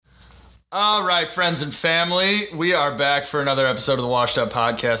All right, friends and family, we are back for another episode of the Washed Up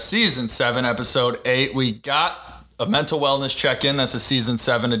Podcast, Season 7, Episode 8. We got a mental wellness check-in. That's a Season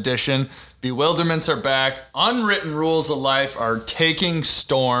 7 edition. Bewilderments are back. Unwritten rules of life are taking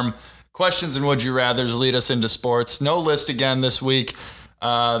storm. Questions and would you rathers lead us into sports. No list again this week.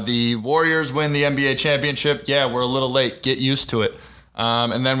 The Warriors win the NBA championship. Yeah, we're a little late. Get used to it.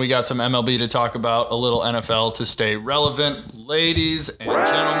 And then we got some MLB to talk about, a little NFL to stay relevant. Ladies and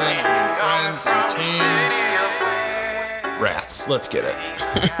gentlemen, and friends and team rats. Let's get it.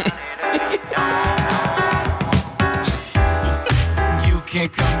 You can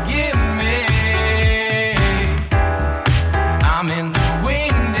come get me. I'm in the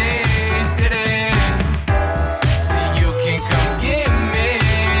windy city. So you can come get me.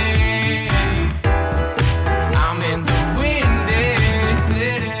 I'm in the windy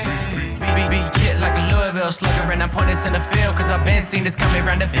city. Beat kid like a Louisville slugger, and I'm pointing in the field, cause I've been seen this coming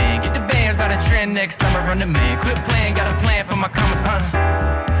round the bend. Get the bands by the trend next summer, run the man. Quit playing, got a plan for my commas,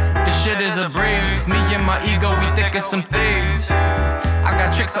 This shit is a breeze. Me and my ego, we thick as some thieves. I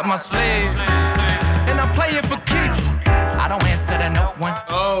got tricks up my sleeve, and I'm playing for keeps. I don't answer to no one.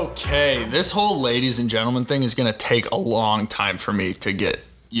 Okay, this whole ladies and gentlemen thing is going to take a long time for me to get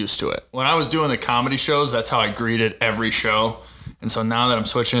used to it. When I was doing the comedy shows, that's how I greeted every show. And so now that I'm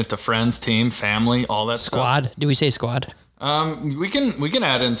switching it to friends, team, family, all that Squad? stuff. Do we say squad? We can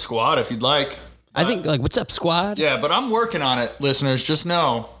add in squad if you'd like. I think, like, what's up, squad? Yeah, but I'm working on it, listeners. Just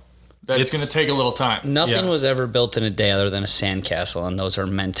know that it's going to take a little time. Nothing was ever built in a day other than a sandcastle, and those are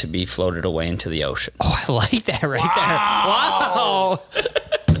meant to be floated away into the ocean. Oh, I like that there. Wow.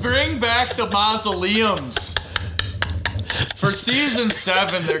 Bring back the mausoleums. For Season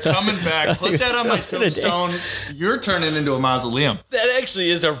 7, they're coming back. Put that on my tombstone. You're turning into a mausoleum. That actually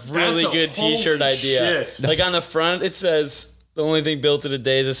is a really That's a good t-shirt holy idea. shit. Like on the front, it says, the only thing built in a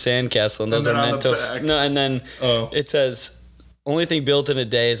day is a sandcastle, and those And are then on meant the to... back. No, and then it says... Only thing built in a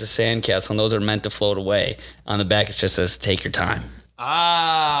day is a sandcastle, and those are meant to float away. On the back, it just says, take your time.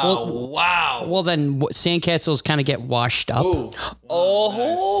 Ah, wow. Well, then sandcastles kind of get washed up. Ooh.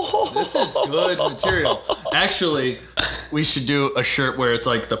 Oh, nice. This is good material. Actually, we should do a shirt where it's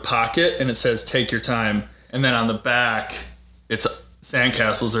like the pocket and it says take your time. And then on the back, it's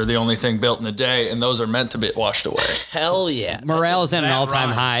sandcastles are the only thing built in a day, and those are meant to be washed away. Hell yeah. Morale is at an That all-time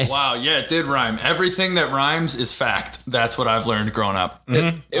rhymes. high. Wow, yeah, it did rhyme. Everything that rhymes is fact. That's what I've learned growing up.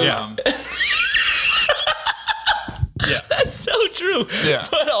 Yeah. That's so true. Yeah.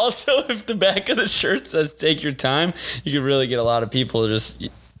 But also, if the back of the shirt says take your time, you could really get a lot of people just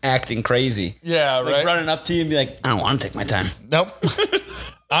acting crazy. Yeah, Like right. running up to you and be like, I don't want to take my time. Nope.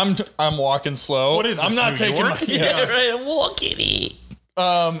 I'm walking slow. What is this, I'm not New taking York? my Yeah, right. I'm walking it.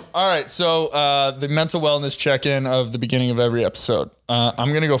 All right, so the mental wellness check-in of the beginning of every episode. I'm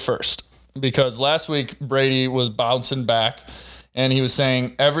going to go first because last week Brady was bouncing back and he was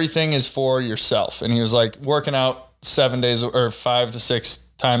saying everything is for yourself. And he was like, working out 7 days or 5 to 6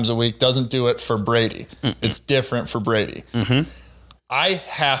 times a week doesn't do it for Brady. It's different for Brady. I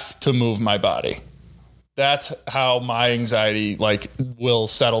have to move my body. That's how my anxiety will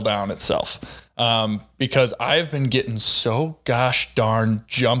settle down itself. Because I've been getting so gosh darn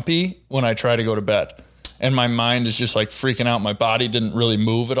jumpy when I try to go to bed. And my mind is just like freaking out. My body didn't really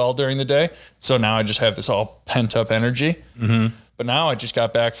move at all during the day. So now I just have this all pent up energy. But now I just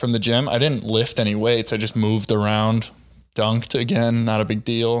got back from the gym. I didn't lift any weights. I just moved around, dunked again, not a big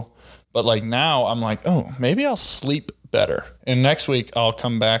deal. But like now I'm like, oh, maybe I'll sleep better. And next week I'll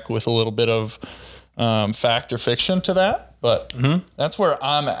come back with a little bit of fact or fiction to that. But that's where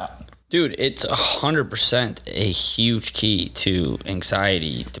I'm at. Dude, it's 100% a huge key to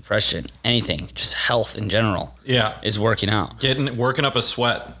anxiety, depression, anything, just health in general. Yeah. Is working out. Working up a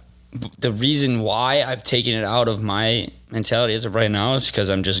sweat. The reason why I've taken it out of my mentality as of right now is because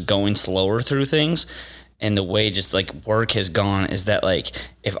I'm just going slower through things. And the way just like work has gone is that like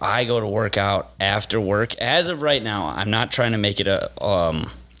if I go to work out after work, as of right now, I'm not trying to make it a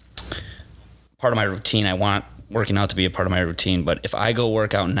part of my routine. I want working out to be a part of my routine. But if I go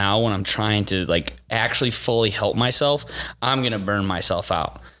work out now when I'm trying to like actually fully help myself, I'm going to burn myself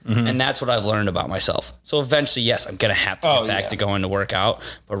out. And that's what I've learned about myself. So eventually, yes, I'm going to have to get back to going to work out.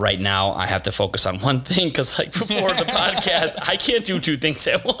 But right now, I have to focus on one thing because like before the podcast, I can't do two things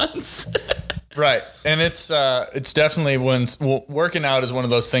at once. Right. And it's definitely working out is one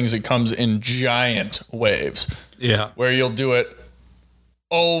of those things that comes in giant waves. Yeah. Where you'll do it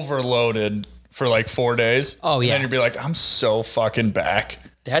overloaded for like 4 days. Oh, yeah. And then you'll be like, I'm so fucking back.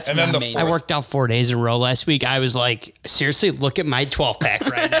 That's and then the main. I worked out 4 days in a row last week. I was like, seriously, look at my 12 pack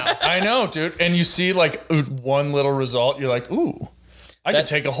right now. I know, dude. And you see like one little result, you're like, ooh. I could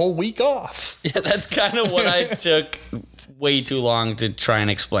take a whole week off. Yeah, that's kind of what I took way too long to try and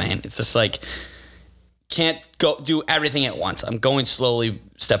explain. It's just like, can't go do everything at once. I'm going slowly,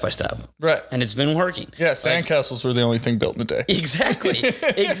 step by step. Right. And it's been working. Yeah, sandcastles were the only thing built in a day. Exactly.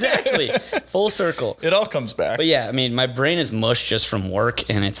 Full circle. It all comes back. But yeah, I mean, my brain is mush just from work,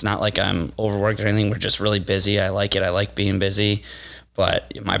 and it's not like I'm overworked or anything. We're just really busy. I like it. I like being busy.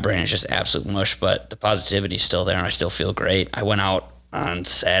 But my brain is just absolute mush. But the positivity is still there, and I still feel great. I went out on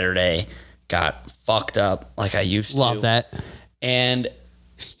Saturday, got fucked up like I used to. Love that. And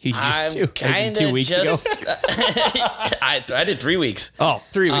You used to. I'm As in 2 weeks ago. I did 3 weeks. Oh,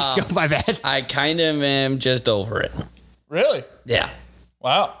 3 weeks ago. My bad. I kind of am just over it. Really? Yeah.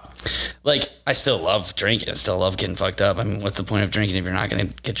 Wow. Like, I still love drinking. I still love getting fucked up. I mean, what's the point of drinking if you're not going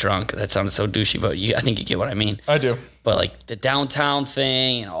to get drunk? That sounded so douchey, but I think you get what I mean. I do. But, like, the downtown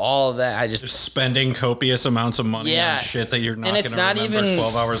thing and all of that, I just... Spending copious amounts of money Yeah. on shit that you're not And going it's to not remember even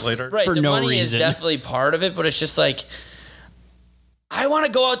 12 hours later. Right, For the no money reason. is definitely part of it, but it's just like... I want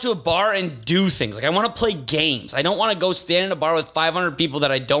to go out to a bar and do things. Like, I want to play games. I don't want to go stand in a bar with 500 people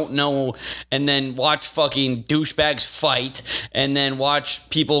that I don't know and then watch fucking douchebags fight and then watch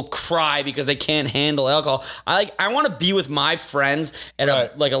people cry because they can't handle alcohol. I want to be with my friends at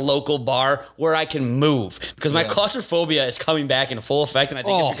a local bar where I can move because my claustrophobia is coming back in full effect, and I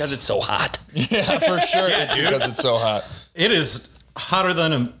think it's because it's so hot. Yeah, for sure. It's because it's so hot. It is hotter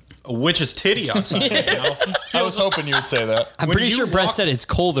than a witch's titty outside. You know? I was hoping you would say that. I'm When pretty you sure Brett walk- said it's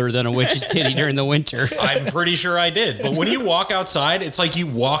colder than a witch's titty during the winter. I'm pretty sure I did. But when you walk outside, it's like you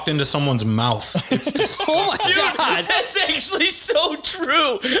walked into someone's mouth. It's just, Oh my God. That's actually so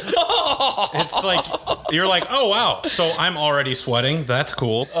true. Oh. it's like, you're like, oh, wow. So I'm already sweating. That's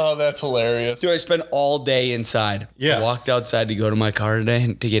cool. Oh, that's hilarious. Dude, I spent all day inside. Yeah. I walked outside to go to my car today,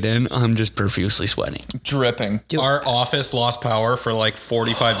 and to get in, I'm just profusely sweating. Dripping. Our office lost power for like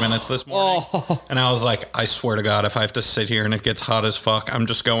 45 minutes this morning. And I was like, I swear to God, if I have to sit here and it gets hot as fuck, I'm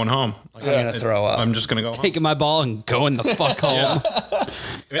just going home. Like, I'm gonna throw up. I'm just going to go home. Taking my ball and going the fuck home.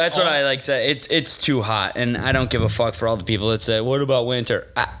 That's what I like to say. It's too hot, and I don't give a fuck for all the people that say, "What about winter?"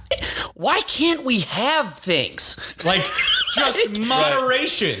 Why can't we have things? Like, just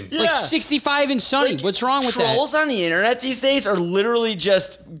moderation. Like 65 and sunny. What's wrong with that? Trolls on the internet these days are literally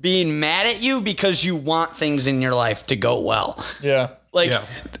just being mad at you because you want things in your life to go well. Yeah. Like, Yeah.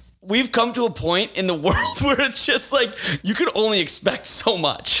 we've come to a point in the world where it's just like you can only expect so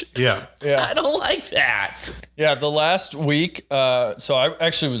much. Yeah. Yeah. I don't like that. Yeah, the last week, so I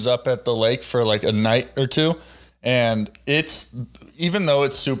actually was up at the lake for like a night or two, and it's, even though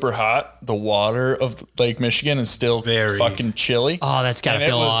it's super hot, the water of Lake Michigan is still Very. fucking chilly. Oh, that's got to And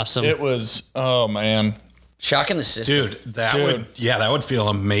feel awesome. It was, oh man. Shocking the system. Dude, that would feel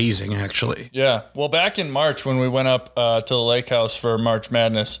amazing, actually. Yeah. Well, back in March when we went up to the lake house for March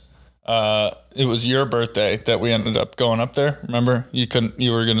Madness, it was your birthday that we ended up going up there. Remember? You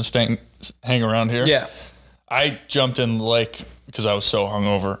were going to hang around here. Yeah. I jumped in the lake because I was so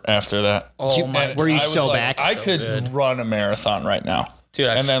hungover after that. Oh my! Were you I was so like, back? I could run a marathon right now. Dude,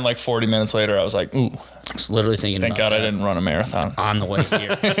 and then like 40 minutes later, I was like, ooh, I was literally thinking. thank about God I that didn't run a marathon. on the way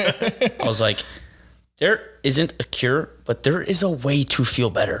here. I was like, there isn't a cure, but there is a way to feel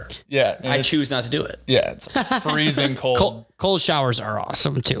better. Yeah. and I it's- choose not to do it. Yeah. It's freezing cold. Cold showers are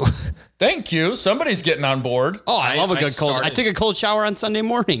awesome too. Thank you. Somebody's getting on board. Oh, I love a I good cold. I started- took a cold shower on Sunday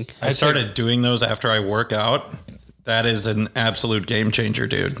morning. I started doing those after I work out. That is an absolute game changer,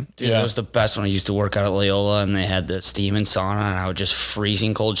 dude. Dude, Yeah. it was the best when I used to work out at Loyola and they had the steam and sauna, and I would just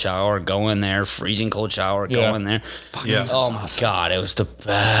freezing cold shower, go in there, freezing cold shower, Yeah. go in there. Yeah. Oh my God, it was the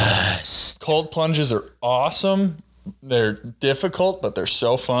best. Cold plunges are awesome. They're difficult, but they're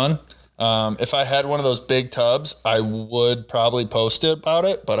so fun. If I had one of those big tubs, I would probably post it about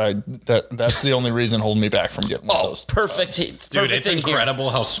it, but that's the only reason holding me back from getting one of Oh, those. perfect. Dude, Perfect it's in here.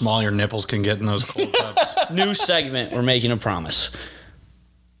 incredible how small your nipples can get in those cold tubs. New segment. We're making a promise.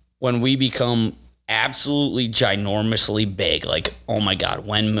 When we become absolutely ginormously big, like, oh my God,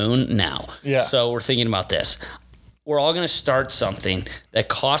 when moon? Now. Yeah. So we're thinking about this. We're all going to start something that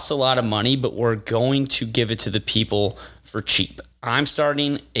costs a lot of money, but we're going to give it to the people for cheap. I'm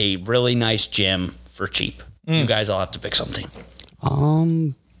starting a really nice gym for cheap. You guys all have to pick something.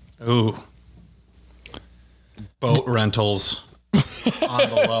 Ooh. Boat rentals on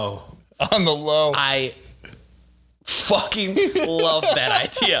the low. On the low. I fucking love that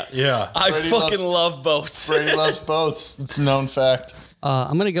idea. Yeah. I Brady fucking loves- love boats. Brady loves boats. It's a known fact.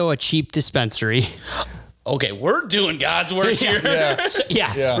 I'm gonna go a cheap dispensary. Okay, we're doing God's work here. Yeah.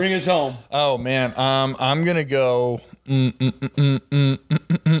 Yeah. Yeah. Bring us home. Oh man. I'm gonna go.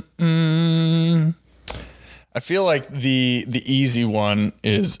 I feel like the easy one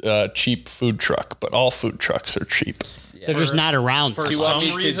is cheap food truck, but all food trucks are cheap. They're just not around. For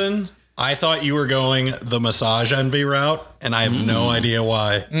some reason, I thought you were going the massage envy route, and I have no idea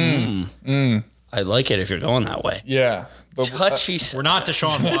why. I like it if you're going that way. Yeah. But Touchy. We're not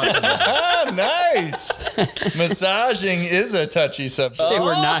Deshaun Watson. nice. Massaging is a touchy subject. Say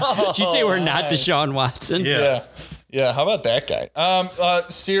we're not. Did you say we're not Deshaun Watson? Yeah. Yeah. How about that guy?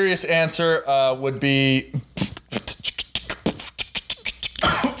 Serious answer would be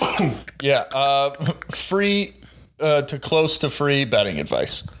free to close to free betting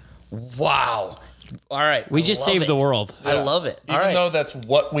advice. Wow. All right. We just saved the world. I love it. All Even right. though that's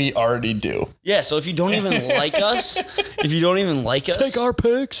what we already do. Yeah. So if you don't even like us, take our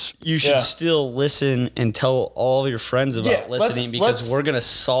picks. you should Yeah. still listen and tell all your friends about Yeah, listening because we're gonna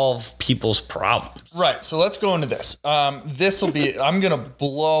solve people's problems. Right. So let's go into this. This will be, I'm going to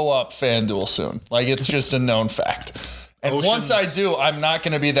blow up FanDuel soon. Like, it's just a known fact. And once I do, I'm not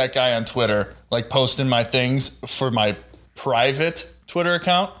going to be that guy on Twitter, like posting my things for my private Twitter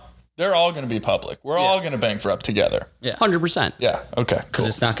account. They're all going to be public. We're all going to bankrupt together. 100%. Yeah. Okay. Because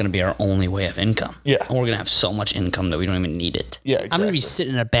it's not going to be our only way of income. Yeah. And we're going to have so much income that we don't even need it. Yeah. Exactly. I'm going to be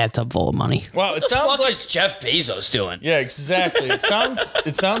sitting in a bathtub full of money. Wow. It What the sounds fuck like. is Jeff Bezos doing? Yeah, exactly. It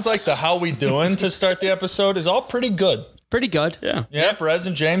sounds like the how we doing to start the episode is all pretty good. Pretty good. Yeah. Yeah, Perez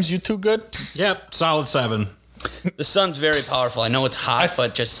and James, you two good? Yep, solid 7. The sun's very powerful. I know it's hot,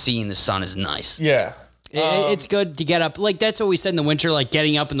 but just seeing the sun is nice. Yeah. It's good to get up. Like, that's what we said in the winter. Like,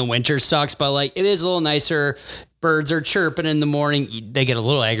 getting up in the winter sucks, but like, it is a little nicer. Birds are chirping in the morning. They get a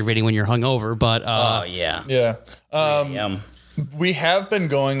little aggravating when you're hungover, but Oh, yeah. Yeah. We have been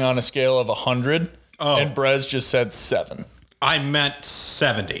going on a scale of 100, and Brez just said 7. I meant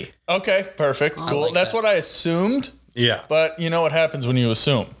 70. Okay, perfect. Cool. like That's that. what I assumed, Yeah. but you know what happens when you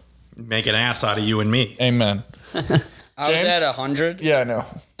assume. Make an ass out of you and me. Amen. I was James? at 100, Yeah, I know.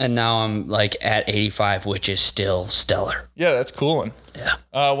 and now I'm like at 85, which is still stellar. Yeah, that's cool one.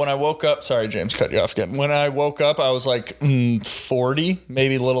 Yeah. When I woke up, sorry, James, cut you off again. When I woke up, I was like 40,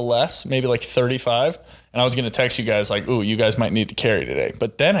 maybe a little less, maybe like 35. And I was going to text you guys like, ooh, you guys might need to carry today.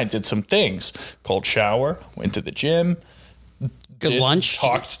 But then I did some things. Cold shower, went to the gym. good lunch.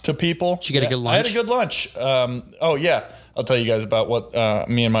 Talked to people. Did you get a good I had lunch? a good lunch. Oh, yeah. I'll tell you guys about what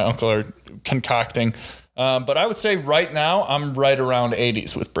me and my uncle are concocting. But I would say right now, I'm right around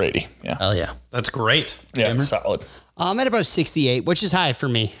 80s with Brady. Yeah. Hell yeah. That's great. Yeah, it's solid. I'm at about 68, which is high for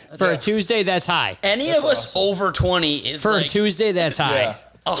me. For a Tuesday, that's high. Any of us over 20 is For like a Tuesday, that's high. Yeah.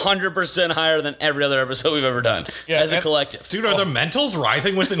 100% higher than every other episode we've ever done as a and- collective. Dude, are the mentals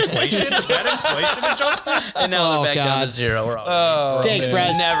rising with inflation? Is that inflation adjusted? And now Oh, they're back down God. to 0. We're all Thanks,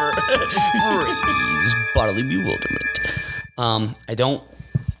 Brad. never freeze bodily bewilderment. I don't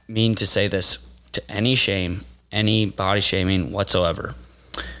mean to say this to any shame, any body shaming whatsoever.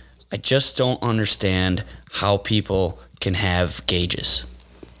 I just don't understand how people can have gauges.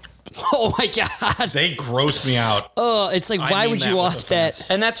 Oh my God. They gross me out. Oh, it's like, I why mean would that you with want offense.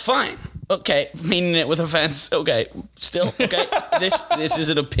 that? And that's fine. Okay, meaning it with offense. Okay, still okay. This is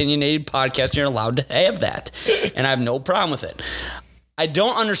an opinionated podcast. And you're allowed to have that, and I have no problem with it. I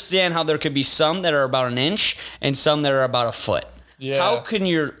don't understand how there could be some that are about an inch and some that are about a foot. Yeah. How can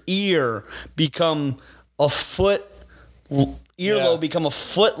your ear become a foot? Earlobe become a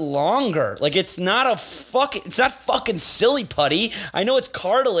foot longer? Like it's not fucking silly putty. I know it's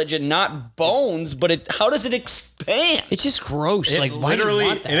cartilage and not bones, but how does it expand? It's just gross. It like, why do you literally,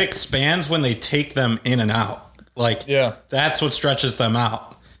 want that? it expands when they take them in and out. Like, Yeah. that's what stretches them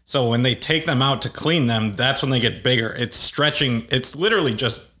out. So when they take them out to clean them, that's when they get bigger. It's stretching. It's literally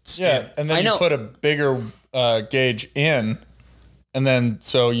just skin. Yeah, and then I you know. put a bigger gauge in, and then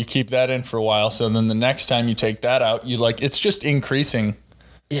so you keep that in for a while. So then the next time you take that out, it's just increasing.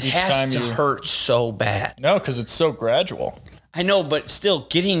 It each has time to you- hurt so bad. No, because it's so gradual. I know, but still,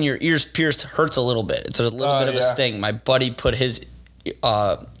 getting your ears pierced hurts a little bit. It's a little bit of a yeah. sting. My buddy put his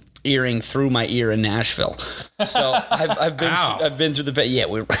earring through my ear in Nashville, so I've been through the pain. Yeah,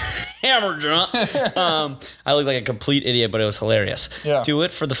 we were hammered drunk. I looked like a complete idiot, but it was hilarious. Yeah. Do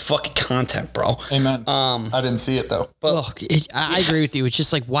it for the fucking content, bro. Amen. I didn't see it though. I agree with you. It's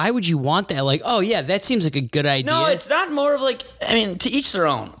just like, why would you want that? Like, oh yeah, that seems like a good idea. No, it's not more of like, I mean, to each their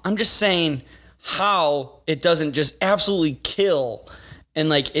own. I'm just saying how it doesn't just absolutely kill and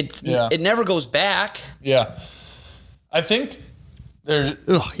like it never goes back. Yeah, I think there's.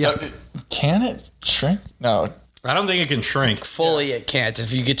 Ugh, yeah. Can it shrink? No. I don't think it can shrink. Fully it can't.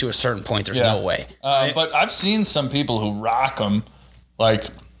 If you get to a certain point, there's Yeah. no way. But I've seen some people who rock them, but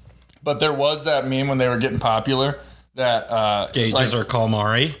there was that meme when they were getting popular that Gauges or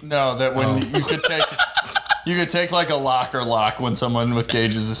calamari. no, that when you could take You could take like a locker lock when someone with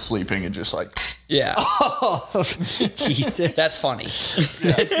gauges is sleeping and just like. Yeah. Jesus. That's funny.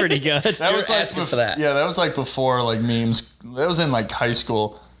 That's pretty good. That was like asking for that. Yeah, that was like before like memes. That was in like high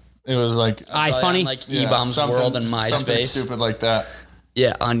school. It was like iFunny. Like yeah, E-Bombs something- World and something MySpace. stupid like that.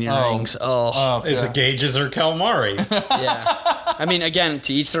 Yeah, onion rings. Oh, It's yeah. gauges or calamari. yeah. I mean, again,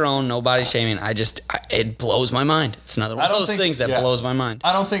 to each their own. Nobody shaming. It blows my mind. It's another one I of don't those think- things that yeah. blows my mind.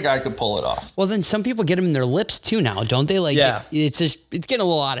 I don't think I could pull it off. Well, then some people get them in their lips too now, don't they? Like, Yeah. it's getting a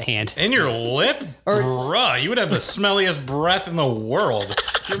little out of hand. In your lip? Bruh, you would have the smelliest breath in the world.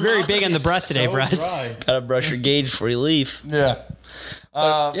 You're very big on the breath today, Bryce. Gotta brush your gauge before you leave. Yeah.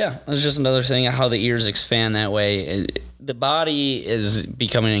 Yeah, it's just another thing how the ears expand that way. The body is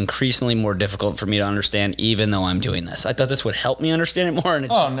becoming increasingly more difficult for me to understand, even though I'm doing this. I thought this would help me understand it more, and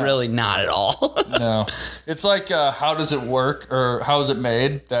it's Oh, no. really not at all. No. It's like How Does It Work or How Is It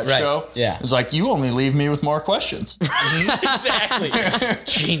Made? That Right. show. Yeah. It's like you only leave me with more questions. Exactly.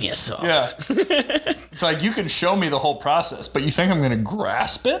 Genius. Though. Yeah. It's like you can show me the whole process, but you think I'm going to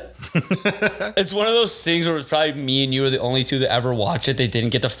grasp it? It's one of those things where it's probably me and you are the only two that ever watch it. They didn't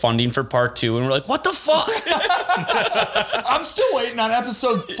get the funding for part 2, and we're like, what the fuck? I'm still waiting on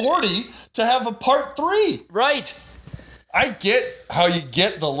episode 40 to have a part 3. Right. I get how you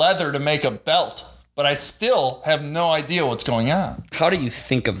get the leather to make a belt, but I still have no idea what's going on. How do you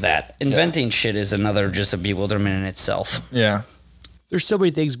think of that? Inventing shit is another just a bewilderment in itself. Yeah. There's so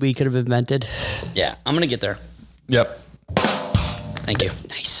many things we could have invented. Yeah, I'm going to get there. Yep. Thank you.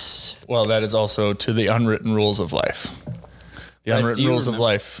 Nice. Well, that is also to the unwritten rules of life. The Bryce, unwritten do you rules of remember?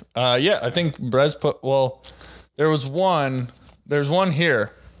 life. Yeah, I think Brez put, well, there's one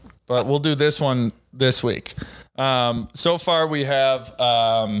here, but we'll do this one this week. So far we have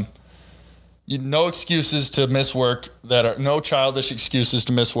no excuses to miss work no childish excuses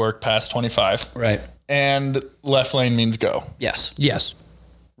to miss work past 25. Right. And left lane means go. Yes. Yes.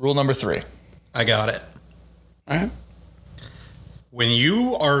 Rule number 3. I got it. All right. When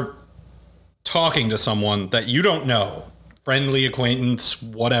you are talking to someone that you don't know, friendly acquaintance,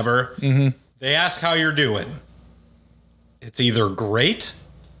 whatever, they ask how you're doing. It's either great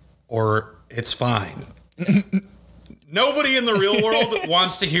or it's fine. Nobody in the real world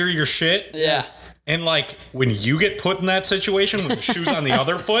wants to hear your shit. Yeah. And like when you get put in that situation with the shoes on the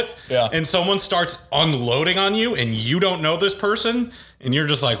other foot, Yeah. and someone starts unloading on you and you don't know this person, and you're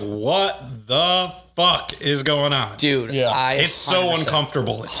just like, what the fuck is going on? Dude, Yeah. It's so 100%.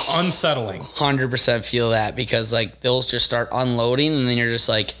 uncomfortable. It's unsettling. 100% feel that because like they'll just start unloading and then you're just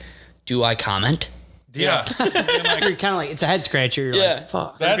like, do I comment? Yeah. You're kind of like, it's a head scratcher. You're Yeah. like,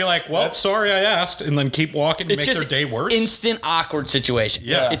 fuck. I'd be like, well, sorry I asked, and then keep walking to It's make just their day worse. instant awkward situation.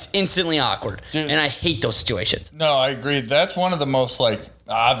 Yeah. It's instantly awkward. Dude. And I hate those situations. No, I agree. That's one of the most like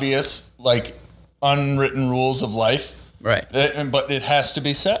obvious, like unwritten rules of life. Right. But it has to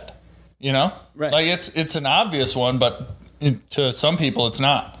be said, you know? Right. Like it's an obvious one, but to some people it's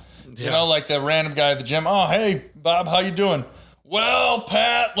not. You Yeah. know, like the random guy at the gym. Oh, hey, Bob, how you doing? Well,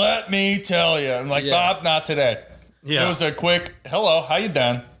 Pat, let me tell you. I'm like, Yeah. Bob, not today. Yeah. It was a quick, hello, how you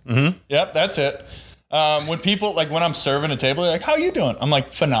doing? Mm-hmm. Yep, that's it. When people, like when I'm serving a table, they're like, how you doing? I'm like,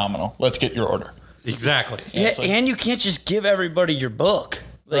 phenomenal. Let's get your order. Exactly. Yeah, it's like- and you can't just give everybody your book.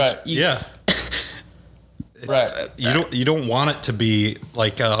 Like, Right. Yeah. It's, Right. You don't want it to be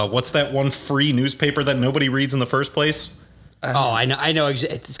like what's that one free newspaper that nobody reads in the first place? Oh, I know.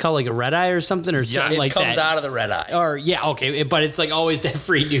 It's called like a red eye or something or something It like comes that. out of the red eye. Or yeah, okay, but it's like always that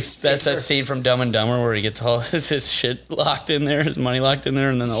free newspaper. That's that scene from Dumb and Dumber where he gets all his shit locked in there, his money locked in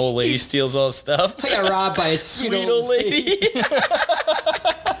there, and then the old lady steals all his stuff. I got robbed by a Sweet old lady.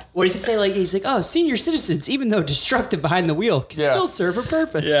 What does he say? Like he's like, oh, senior citizens, even though destructive behind the wheel, can Yeah. still serve a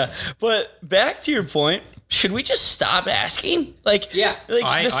purpose. Yeah, but back to your point. Should we just stop asking? Like, Yeah. like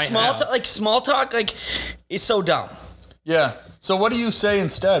I small have. talk, like small talk, like is so dumb. Yeah. So what do you say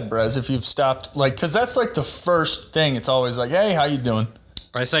instead, Brez, if you've stopped? Like, because that's like the first thing. It's always like, hey, how you doing?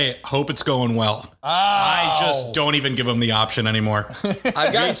 I say, hope it's going well. Oh. I just don't even give them the option anymore.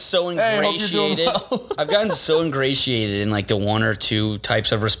 I've gotten so Hey, hope you're doing ingratiated. well. I've gotten so ingratiated in like the one or two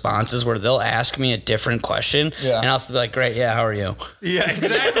types of responses where they'll ask me a different question, Yeah. and I'll still be like, "Great, yeah, how are you?" Yeah,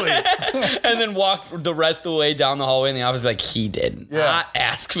 exactly. And then walk the rest of the way down the hallway in the office, and be like, "He did Yeah. not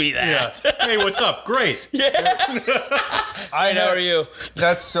ask me Yeah. that." Hey, what's up? Great. I How are you?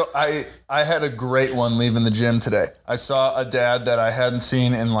 That's so. I had a great one leaving the gym today. I saw a dad that I hadn't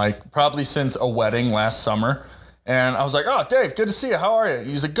seen in like probably since a wedding last summer. And I was like, oh, Dave, good to see you. How are you?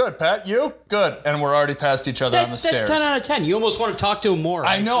 He's like, good, Pat. You? Good. And we're already past each other on the That's stairs. 10 out of 10. You almost want to talk to him more.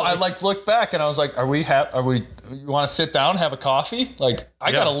 I know. I actually. like looked back and I was like, you want to sit down, have a coffee? Like, I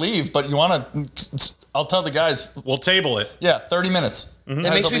Yeah. got to leave, but you want to I'll tell the guys, We'll table it. yeah, 30 minutes. It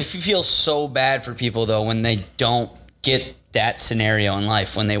makes me feel so bad for people though when they don't get that scenario in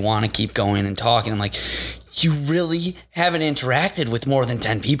life, when they want to keep going and talking. I'm like, you really haven't interacted with more than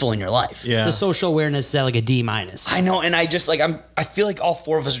 10 people in your life. Yeah. The social awareness is at like a D-. I know, and I just like I feel like all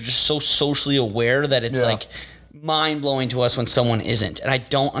four of us are just so socially aware that it's Yeah. like mind blowing to us when someone isn't, and I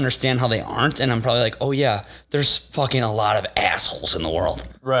don't understand how they aren't. And I'm probably like, oh yeah, there's fucking a lot of assholes in the world.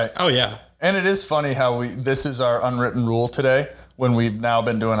 Right. Oh, yeah. And it is funny how this is our unwritten rule today when we've now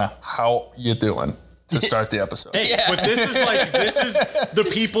been doing a how you doing to start the episode. Hey, but this is the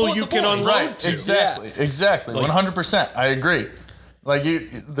people you can unload Right, to. exactly, exactly, 100%. I agree. Like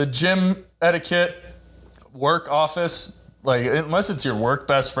the gym etiquette, work office, like unless it's your work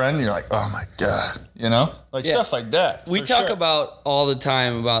best friend, you're like, oh my god, like stuff like that. We for talk sure. about all the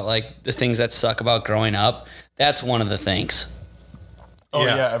time about like the things that suck about growing up. That's one of the things. Oh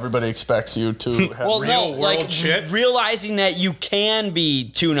Yeah. yeah, everybody expects you to have Well, no, world like shit. realizing that you can be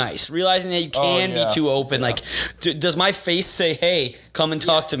too nice, realizing that you can yeah. be too open. Like, does my face say, "Hey, come and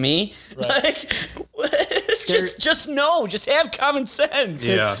talk to me"? Like, just know, just have common sense.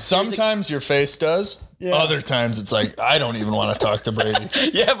 Yeah. Sometimes your face does. Other times it's like I don't even want to talk to Brady.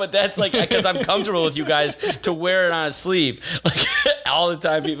 Yeah, but that's like because I'm comfortable with you guys to wear it on a sleeve. Like all the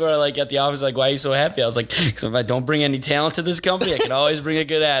time, people are like at the office, like, "Why are you so happy?" I was like, "Because if I don't bring any talent to this company, I can always bring a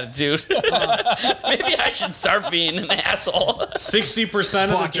good attitude." Maybe I should start being an asshole. 60%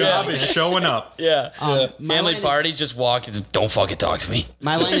 of the job is showing up. Yeah. My Family line is- parties, just walk. It's, don't fucking talk to me.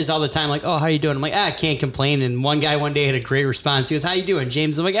 My line is all the time like, oh, how you doing? I'm like, I can't complain. And one guy one day had a great response. He goes, how you doing,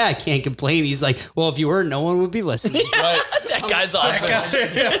 James? I'm like, I can't complain. He's like, well, if you were, no one would be listening. Right. That guy's awesome.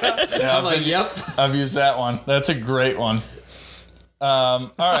 Yeah, I'm like, yep. I've used that one. That's a great one.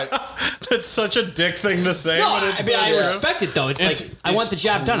 All right. That's such a dick thing to say. No, but I it's mean, I so true. respect it though. It's like, It's- I want the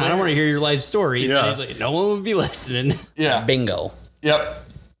job done. I don't want to hear your life story. And Yeah. then he's like, no one would be listening. Yeah. Bingo. Yep.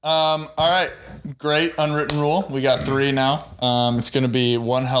 All right. Great unwritten rule. We got 3 now. It's going to be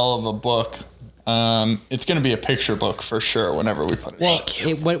one hell of a book. It's going to be a picture book for sure whenever we put it out.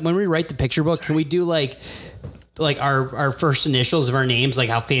 Hey, when we write the picture book, can we do like our first initials of our names, like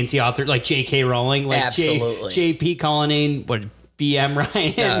how fancy author, like J.K. Rowling, like Absolutely. J.P. Cullinane, what B.M.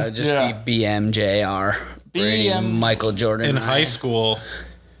 Ryan? Just Yeah. be BMJR. Brady, BM. Michael Jordan. In high school,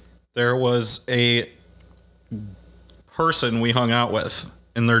 there was a person we hung out with,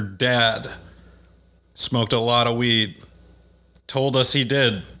 and their dad smoked a lot of weed. Told us he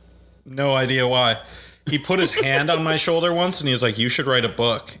did. No idea why. He put his hand on my shoulder once, and he was like, "You should write a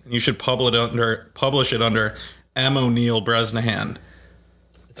book. You should publish it under M. O'Neill Bresnahan."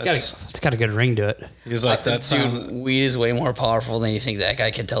 It's got a good ring to it. He's like, "That sounds." Dude, weed is way more powerful than you think. That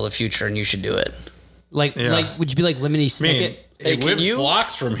guy can tell the future, and you should do it. Like, would you be like Lemony I mean, Snicket? Hey, it can lives you-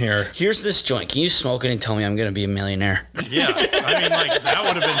 blocks from here. Here's this joint. Can you smoke it and tell me I'm going to be a millionaire? Yeah, I mean, like that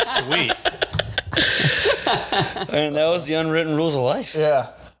would have been sweet. And that was the unwritten rules of life. Yeah.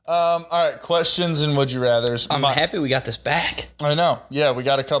 All right. Questions and would you rathers. I'm happy we got this back. I know. Yeah, we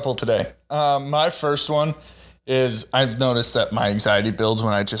got a couple today. My first one is I've noticed that my anxiety builds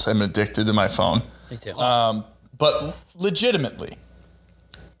when I just am addicted to my phone. Me too. But legitimately,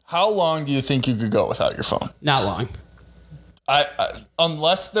 how long do you think you could go without your phone? Not long. I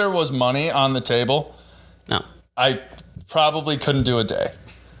unless there was money on the table, No. I probably couldn't do a day.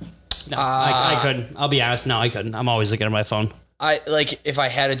 No, I couldn't. I'll be honest. No, I couldn't. I'm always looking at my phone. I like if I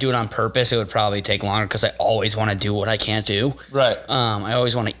had to do it on purpose, it would probably take longer because I always want to do what I can't do. Right. I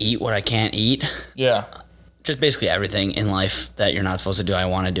always want to eat what I can't eat. Yeah. Just basically everything in life that you're not supposed to do, I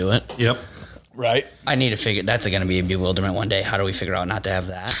want to do it. Yep. Right. I need to figure. That's going to be a bewilderment one day. How do we figure out not to have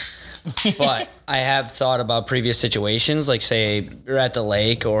that? But I have thought about previous situations, like say you're at the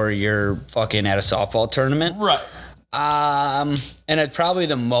lake or you're fucking at a softball tournament. Right. And it's probably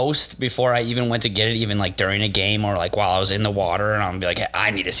the most before I even went to get it, even like during a game or like while I was in the water, and I'm be like, hey,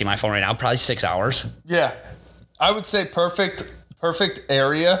 I need to see my phone right now. Probably 6 hours. Yeah. I would say perfect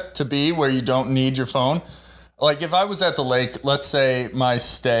area to be where you don't need your phone. Like if I was at the lake, let's say my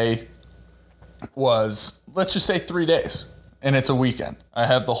stay was, let's just say 3 days and it's a weekend. I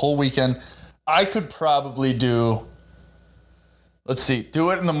have the whole weekend. I could probably do, let's see, do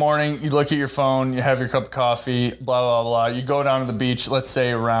it in the morning. You look at your phone, you have your cup of coffee, blah, blah, blah. You go down to the beach, let's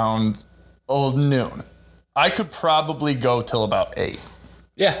say around noon. I could probably go till about 8.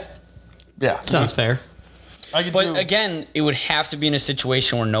 Yeah. Yeah. Sounds fair. I could But do, again, it would have to be in a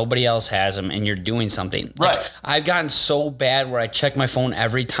situation where nobody else has them and you're doing something. Like, Right. I've gotten so bad where I check my phone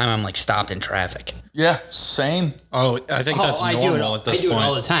every time I'm like stopped in traffic. yeah, same. Oh, I think that's I normal do it. at this I do point. it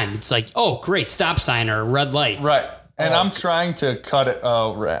all the time. It's like, oh, great, stop sign or red light. Right. And I'm trying to cut it.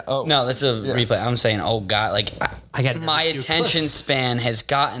 Oh, No, that's a replay. I'm saying, oh God, like I got my nervous, too. attention span has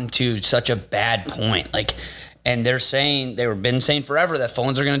gotten to such a bad point. Like, and they're saying been saying forever that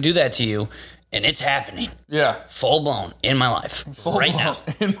phones are going to do that to you, and it's happening, Yeah. full blown in my life right now.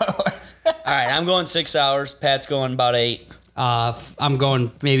 In my life. All right, I'm going 6 hours. Pat's going about 8. I'm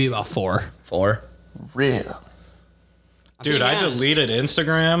going maybe about 4. 4. Real. Dude, being I honest. deleted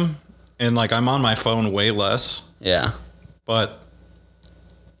Instagram and like I'm on my phone way less, Yeah, but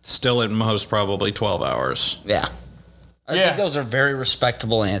still at most probably 12 hours. yeah. I Yeah. think those are very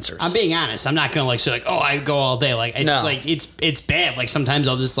respectable answers. I'm being honest. I'm not gonna like say like, oh, I go all day. Like it's No. like it's bad. Like sometimes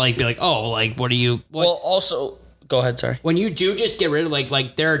I'll just like be like, oh, like what do you? What? well, also, go ahead. Sorry. When you do just get rid of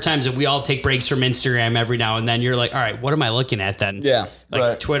like there are times that we all take breaks from Instagram every now and then. You're like, all right, what am I looking at then? Yeah. like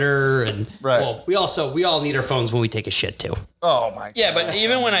Right. Twitter and Right. Well, we all need our phones when we take a shit too. Oh, my God. Yeah, but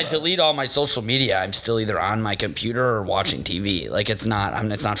even when I delete all my social media, I'm still either on my computer or watching TV. Like it's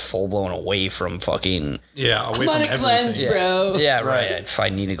not full blown away from fucking. Yeah, away I'm on from a everything. cleanse, bro. Yeah, right. Right. If I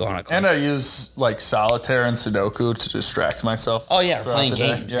need to go on a cleanse. And I use like solitaire and Sudoku to distract myself. Oh, yeah, throughout playing the day.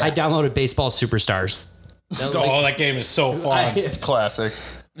 games. Yeah. I downloaded Baseball Superstars. Oh, that game is so fun. It's classic.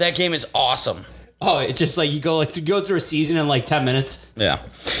 That game is awesome. Oh, it's just like you go through a season in like 10 minutes. Yeah.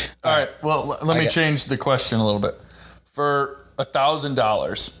 All right. Well, let me got- change the question a little bit. For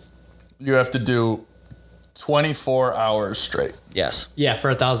 $1,000, you have to do 24 hours straight. Yes. Yeah,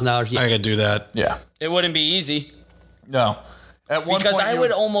 for $1,000. Yeah, I could do that. Yeah. It wouldn't be easy No. At one because point, I you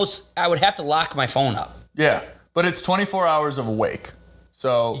would have to lock my phone up. Yeah, but it's 24 hours of awake.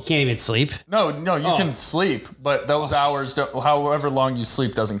 So you can't even sleep. no, you can sleep, but those hours, however long you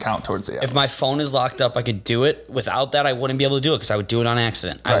sleep, doesn't count towards the hour. If my phone is locked up, I could do it. Without that, I wouldn't be able to do it because I would do it on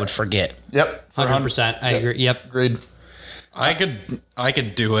accident. I Right. would forget. Yep, for 100%. I agree. Yep. Agreed. I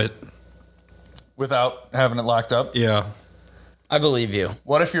could do it. Without having it locked up. Yeah. I believe you.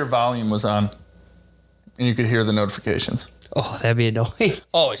 What if your volume was on and you could hear the notifications? Oh, that'd be annoying.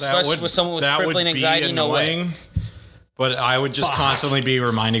 Oh, especially with someone with crippling anxiety, no way. But I would just constantly be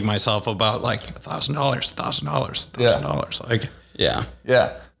reminding myself about like $1,000, $1,000. Like, Yeah.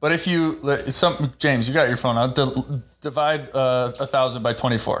 Yeah, but if you James, you got your phone out. Divide 1,000 by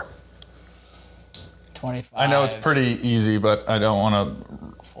 24. 25. I know it's pretty easy, but I don't want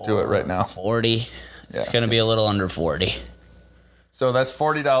to do it right now. 40. Yeah, It's going to be a little under 40. So that's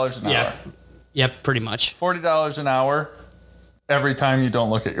 $40 an hour. Yeah. Yep, pretty much. $40 an hour every time you don't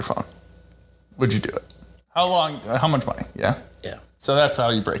look at your phone. Would you do it? How long? How much money? Yeah. Yeah. So that's how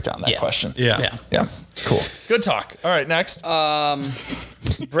you break down that Yeah. question. yeah. Yeah. Yeah. Cool. Good talk. All right, next.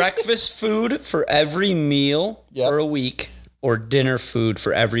 Breakfast food for every meal Yep. for a week or dinner food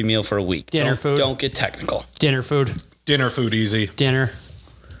for every meal for a week. Dinner food. Don't get technical. Dinner food. Dinner food easy. Dinner.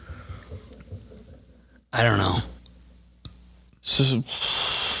 I don't know.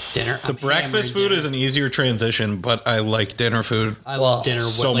 Dinner. The breakfast food is an easier transition, but I like dinner food. I well, love dinner.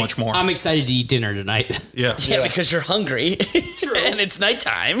 so much more. I'm excited to eat dinner tonight. Yeah. Yeah, because you're hungry and it's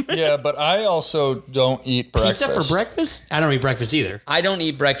nighttime. Yeah, but I also don't eat breakfast. Except for breakfast? I don't eat breakfast either. I don't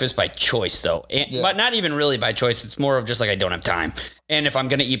eat breakfast by choice, though. But not even really by choice. It's more of just like I don't have time. And if I'm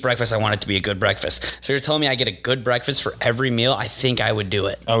going to eat breakfast, I want it to be a good breakfast. So you're telling me I get a good breakfast for every meal? I think I would do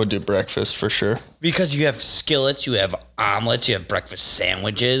it. I would do breakfast for sure. Because you have skillets, you have omelets, you have breakfast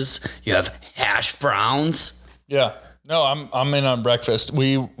sandwiches, you have hash browns. Yeah. No, I'm in on breakfast.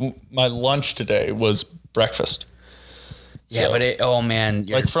 My lunch today was breakfast. Yeah, So- but oh man,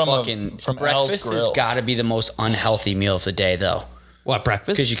 you're Like from fucking Al's breakfast has Grill. got to be the most unhealthy meal of the day, though, What,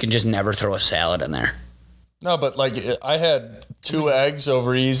 breakfast? because you can just never throw a salad in there. No, but like I had 2 eggs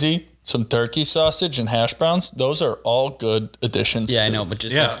over easy, some turkey sausage, and hash browns. Those are all good additions. Yeah, to I know, but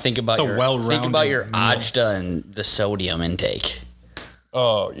just Yeah, like, think about it's a your well-rounded meal. ajda and the sodium intake.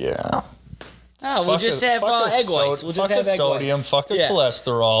 Oh yeah. Oh, we'll just have egg whites. We'll just have egg sodium. whites. Fuck a Yeah.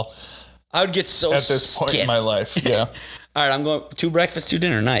 cholesterol. I would get so At this point in my life, yeah. All right, I'm going 2 breakfast, 2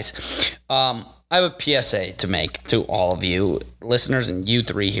 dinner. Nice. I have a PSA to make to all of you listeners and you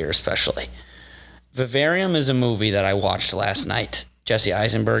 3 here especially. Vivarium is a movie that I watched last night. Jesse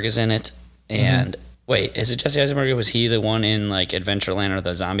Eisenberg is in it. And wait, is it Jesse Eisenberg? Was he the one in like Adventureland or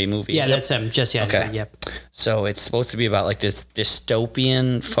the zombie movie? yeah, that's him. Jesse Eisenberg. Okay. Yep. So it's supposed to be about like this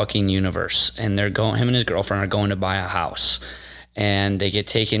dystopian fucking universe, and him and his girlfriend are going to buy a house, and they get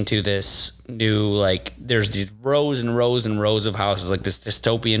taken to this new like there's these rows and rows and rows of houses, like this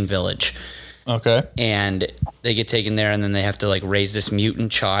dystopian village, Okay. and they get taken there, and then they have to like raise this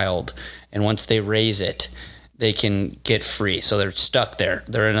mutant child, and once they raise it, they can get free. So they're stuck there.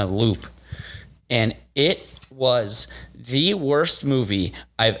 They're in a loop, and it was the worst movie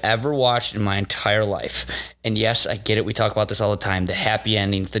I've ever watched in my entire life. And yes, I get it. We talk about this all the time. The happy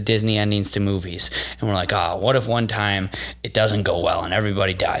endings, the Disney endings to movies. And we're like, what if one time it doesn't go well and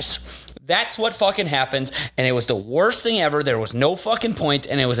everybody dies? That's what fucking happens. And it was the worst thing ever. There was no fucking point.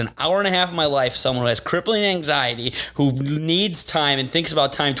 And it was an hour and a half of my life. Someone who has crippling anxiety, who needs time and thinks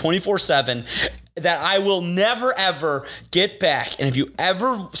about time 24/7, that I will never, ever get back. And if you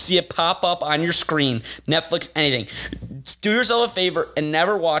ever see it pop up on your screen, Netflix, anything, do yourself a favor and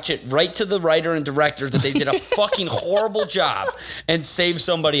never watch it. Write to the writer and director that they did a fucking horrible job and save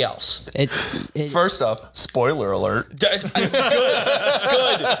somebody else. First off, spoiler alert.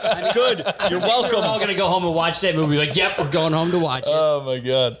 Good. You're welcome. We're all going to go home and watch that movie. Like, yep, we're going home to watch it. Oh my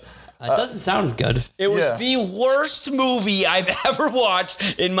God. It doesn't sound good. It was Yeah. the worst movie I've ever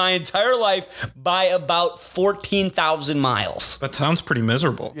watched in my entire life by about 14,000 miles. That sounds pretty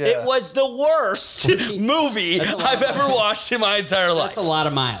miserable. Yeah. It was the worst movie I've ever watched in my entire life. That's a lot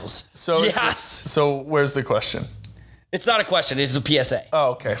of miles. So it's- Yes. So where's the question? It's not a question. It's a PSA.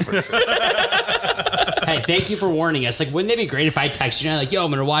 Oh, okay, for sure. Hey, thank you for warning us. Like, wouldn't it be great if I texted you and I'm like, yo, I'm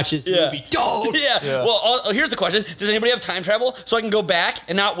going to watch this movie. Don't. Yeah. Well, here's the question. Does anybody have time travel so I can go back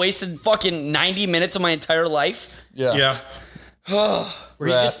and not waste fucking 90 minutes of my entire life? Yeah. Were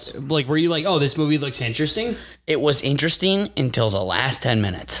you just like, oh, this movie looks interesting? It was interesting until the last 10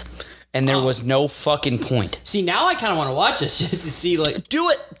 minutes. And there was no fucking point. See, now I kind of want to watch this just to see, like, Do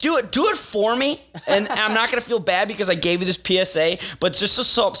it for me. And I'm not going to feel bad because I gave you this PSA, but just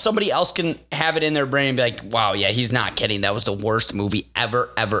so somebody else can have it in their brain and be like, wow, yeah, he's not kidding. That was the worst movie ever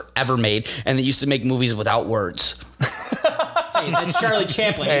made. And they used to make movies without words. hey, that's Charlie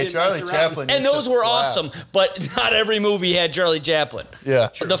Chaplin. He Hey, didn't Charlie mess around. Chaplin. And used those to were slap. awesome, but not every movie had Charlie Chaplin. Yeah.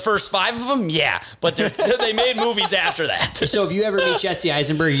 The first 5 of them, yeah, but they made movies after that. So if you ever meet Jesse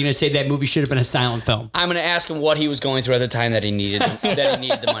Eisenberg, you're going to say that movie should have been a silent film. I'm going to ask him what he was going through at the time that he needed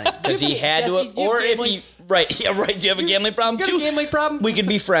the money because he had Jesse, to, do you or have if gambling? he. Right, yeah, right. Do you have a gambling problem You too? got a gambling problem? We could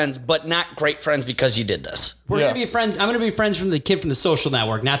be friends, but not great friends because you did this. We're Yeah. going to be friends. I'm going to be friends from the kid from the Social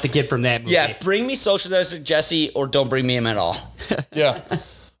Network, not the kid from that movie. Yeah, bring me social Jesse, or don't bring me him at all. Yeah.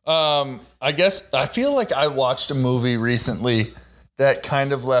 I guess I feel like I watched a movie recently that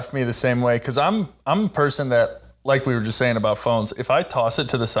kind of left me the same way because I'm a person that, like we were just saying about phones, if I toss it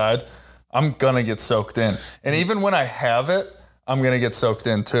to the side, I'm gonna get soaked in. And even when I have it, I'm gonna get soaked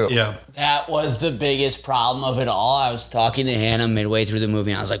in too. Yeah. That was the biggest problem of it all. I was talking to Hannah midway through the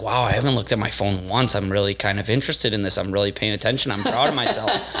movie, and I was like, wow, I haven't looked at my phone once. I'm really kind of interested in this. I'm really paying attention. I'm proud of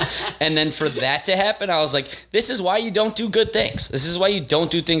myself. And then for that to happen, I was like, this is why you don't do good things. This is why you don't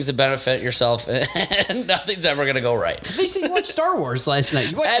do things to benefit yourself, and nothing's ever going to go right. They said you watched Star Wars last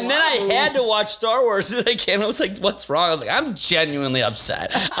night. You watched And a then lot I of had to movies. watch Star Wars. Like, and I was like, what's wrong? I was like, I'm genuinely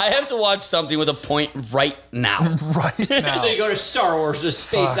upset. I have to watch something with a point right now. Right now. So you go to Star Wars, a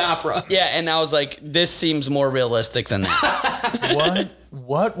space opera. Yeah, and I was like, this seems more realistic than that.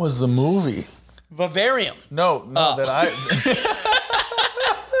 What was the movie? Vivarium. No, that I.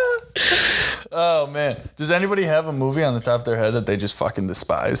 Oh man, does anybody have a movie on the top of their head that they just fucking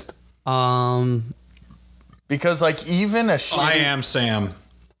despised? Because like even a shitty. I Am Sam.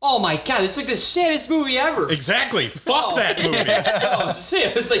 Oh my god, it's like the saddest movie ever. Exactly. Fuck that movie. Oh,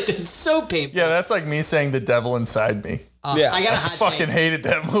 shit. It's like it's so painful. Yeah, that's like me saying The Devil Inside Me. Yeah. I got a I hot fucking take. hated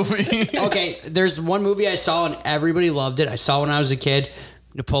that movie. Okay, there's one movie I saw and everybody loved it. I saw when I was a kid,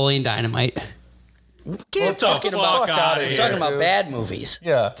 Napoleon Dynamite. Get the fuck fuck out outta of here. here. Talking about dude. bad movies.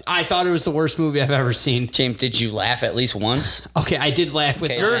 Yeah. I thought it was the worst movie I've ever seen. James, did you laugh at least once? Okay, I did laugh with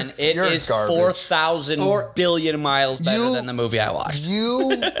Okay, that. then it you're is garbage. 4,000 billion miles better You- than the movie I watched.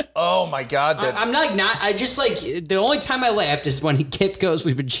 Oh my god, that I'm not. I just like the only time I laughed is when Kip goes,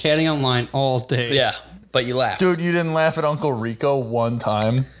 "We've been chatting online all day." Yeah, but you laughed. dude, you didn't laugh at Uncle Rico one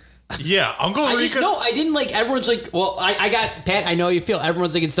time. Yeah, Uncle I Rico. just no, I didn't like. Everyone's like, well, I got Pat. I know how you feel.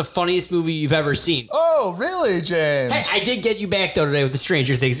 Everyone's like, it's the funniest movie you've ever seen. Oh, really, James? Hey, I did get you back though today with the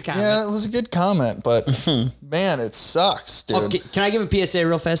Stranger Things comment. Yeah, it was a good comment, but man, it sucks, dude. Okay, can I give a PSA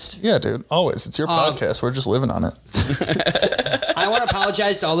real fast? Yeah, dude. Always. It's your podcast. We're just living on it. I want to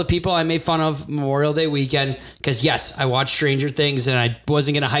apologize to all the people I made fun of Memorial Day weekend because yes, I watched Stranger Things and I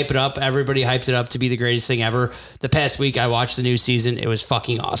wasn't gonna hype it up. Everybody hyped it up to be the greatest thing ever. The past week I watched the new season. It was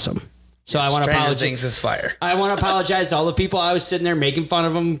fucking awesome. So I want to Stranger apologize. Things is fire. I want to apologize to all the people I was sitting there making fun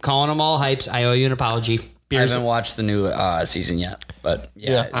of them, calling them all hypes. I owe you an apology. I Beers. haven't watched the new season yet, but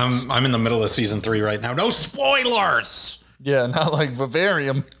yeah. Yeah. I'm in the middle of season 3 right now. No spoilers. Yeah, not like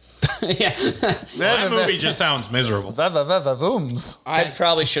Vivarium. Yeah. That movie just sounds miserable. Vooms. I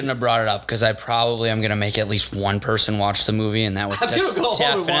probably shouldn't have brought it up because I probably am going to make at least one person watch the movie, and that was I'm gonna just go home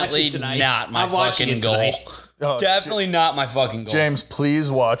and watch definitely it tonight. not my I'm watching fucking it goal. tonight. Oh, Definitely not my fucking goal. James,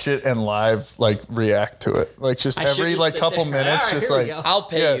 please watch it and live react to it. Just I should every just sit couple there. minutes, All right, just here we go. I'll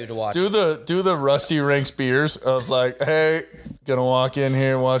pay you to watch do it. the Rusty Ranks beers of hey, gonna walk in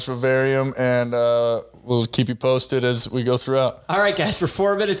here, watch Vivarium, and we'll keep you posted as we go throughout. All right, guys, we're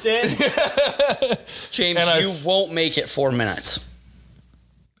 4 minutes in. James, And you won't make it 4 minutes.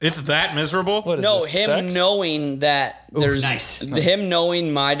 It's that miserable? What is No, this, him sex? knowing that there's nice. him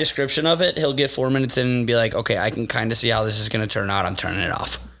knowing my description of it, he'll get 4 minutes in and be like, okay, I can kind of see how this is going to turn out. I'm turning it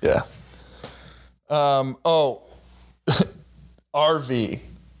off. Yeah. RV.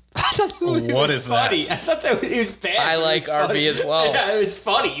 I thought it What was is that? funny. I thought that it was bad. I but it like was funny. RV as well. Yeah, it was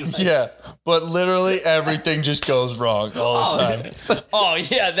funny. Yeah, but literally everything just goes wrong all the time. Oh,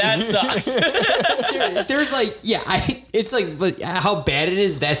 yeah, that sucks. There's but how bad it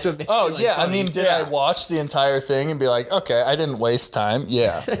is, that's what makes Oh it, yeah, I funny. mean, did I watch the entire thing and be like, okay, I didn't waste time?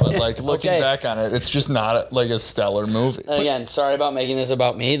 Yeah, but looking Okay. back on it, it's just not a stellar movie. Again, sorry about making this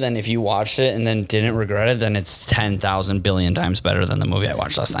about me. Then if you watched it and then didn't regret it, then it's 10,000 billion times better than the movie I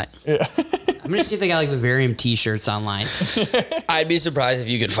watched last night. I'm gonna see if they got Vivarium t-shirts online. I'd be surprised if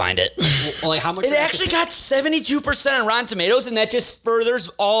you could find it. Well, how much? It actually got 72% on Rotten Tomatoes, and that just furthers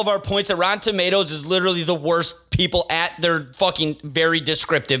all of our points that Rotten Tomatoes is literally the worst people at their fucking very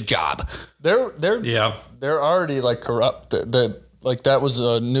descriptive job. They're Yeah. they're already corrupt. That was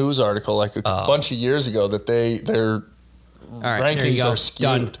a news article a bunch of years ago that their All right, there you rankings go. are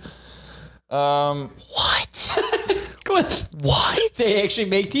skewed. What? Cliff, What? they actually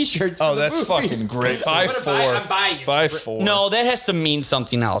make t-shirts. Oh, for the that's movie. fucking great. So By I'm gonna four. I'm buying it. By four. No, that has to mean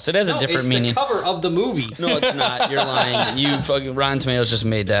something else. It has No, a different it's meaning. the cover of the movie. No, it's not. You're lying. You fucking Rotten Tomatoes just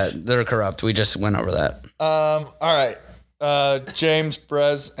made that. They're corrupt. We just went over that. All right. James,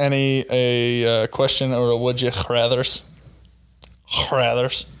 Brez, a question or a would you rathers?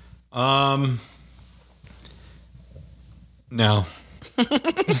 Rathers. No.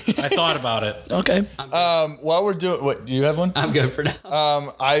 I thought about it. Okay. While we're doing, what do you have one? I'm good for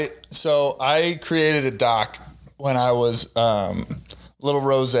now. I created a doc when I was little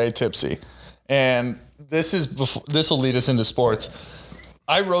rosé tipsy, and this will lead us into sports.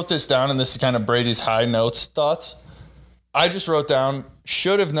 I wrote this down, and this is kind of Brady's high notes thoughts. I just wrote down,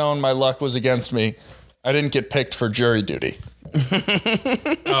 should have known my luck was against me. I didn't get picked for jury duty.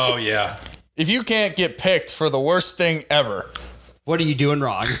 Oh, yeah. If you can't get picked for the worst thing ever, What are you doing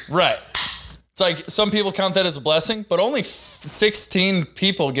wrong? right? It's some people count that as a blessing, but only 16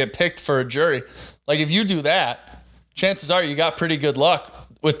 people get picked for a jury. If you do that, chances are you got pretty good luck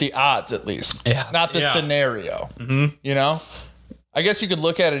with the odds, at least. Yeah. Not the Yeah. scenario. Mm-hmm. You know? I guess you could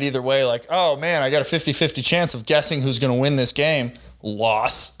look at it either way. Oh, man, I got a 50-50 chance of guessing who's going to win this game.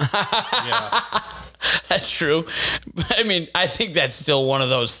 Loss. Yeah. That's true. But I mean, I think that's still one of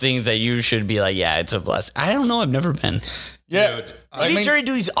those things that you should be like, yeah, it's a blessing. I don't know. I've never been. Yeah. Dude, I mean, jury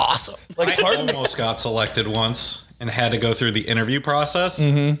duty's awesome. I part of me- almost got selected once and had to go through the interview process.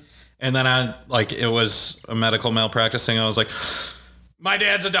 Mm-hmm. And then it was a medical malpractice thing. I was like, my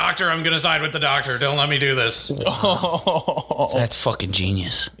dad's a doctor. I'm going to side with the doctor. Don't let me do this. That's fucking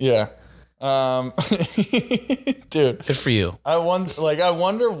genius. yeah. Dude. Good for you. I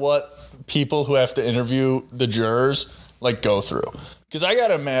wonder what people who have to interview the jurors go through, because I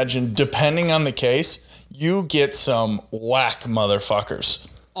gotta imagine, depending on the case, you get some whack motherfuckers.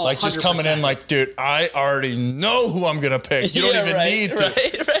 Just coming in 100%. dude, I already know who I'm gonna pick. You don't Yeah, even right, need to.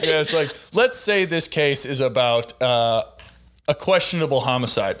 right. Yeah, it's let's say this case is about a questionable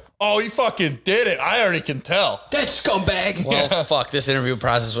homicide. Oh, he fucking did it. I already can tell. That scumbag. Well, fuck, this interview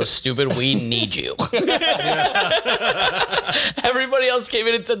process was stupid. We need you. Everybody else came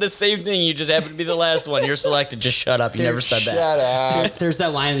in and said the same thing. You just happened to be the last one. You're selected. Just shut up. You never said that. Shut up. There's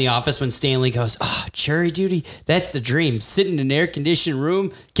that line in The Office when Stanley goes, "Oh, jury duty, that's the dream. Sitting in an air-conditioned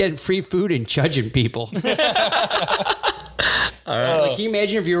room, getting free food and judging people." Can you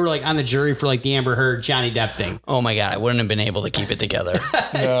imagine if you were on the jury for the Amber Heard Johnny Depp thing? Oh my God, I wouldn't have been able to keep it together.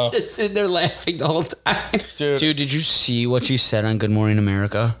 No. Just sitting there laughing the whole time. Dude, Dude, did you see what she said on Good Morning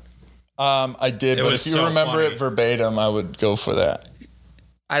America? I did, It but was if you so remember funny. it verbatim, I would go for that.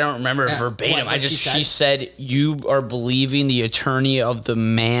 I don't remember it verbatim. what She said you are believing the attorney of the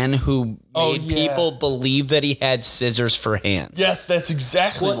man who Oh, made yeah. people believe that he had scissors for hands. Yes, that's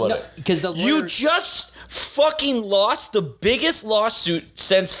exactly what it. Because the You lawyer, just fucking lost the biggest lawsuit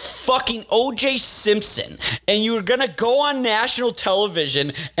since fucking O.J. Simpson, and you were gonna go on national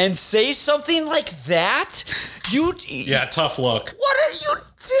television and say something like that? Yeah, tough look. What are you doing?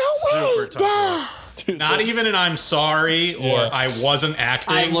 Super tough look. Not even an I'm sorry or I wasn't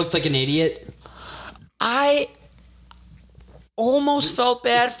acting. I looked like an idiot. I almost felt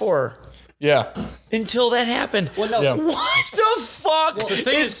bad for her. Yeah. Until that happened. Well, no. Yeah. What the fuck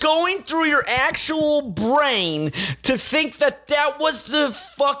thing is is- going through your actual brain to think that that was the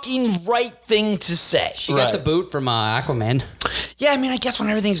fucking right thing to say? She got Right. the boot from Aquaman. Yeah, I mean, I guess when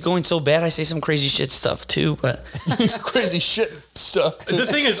everything's going so bad, I say some crazy shit stuff too, but Crazy shit stuff. The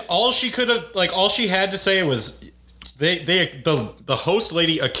thing is, all she had to say was, the host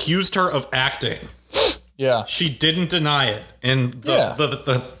lady accused her of acting. Yeah. She didn't deny it, and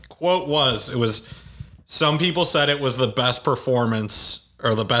the quote was, some people said it was the best performance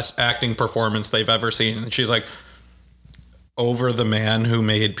or the best acting performance they've ever seen, and she's like, over the man who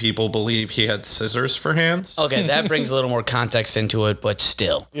made people believe he had scissors for hands. okay, that brings a little more context into it, but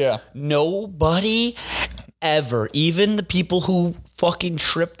still. Yeah. Nobody ever, even the people who fucking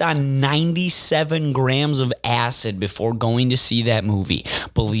tripped on 97 grams of acid before going to see that movie,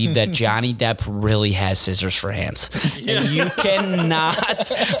 believe that Johnny Depp really has scissors for hands. And you cannot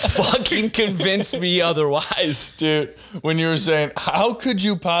fucking convince me otherwise. Dude, when you were saying, how could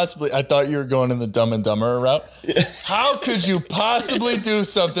you possibly, I thought you were going in the Dumb and Dumber route. How could you possibly do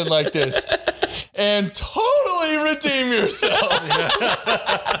something like this and totally redeem yourself?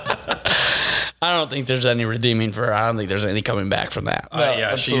 I don't think there's any redeeming for her. I don't think there's any coming back from that. Yeah,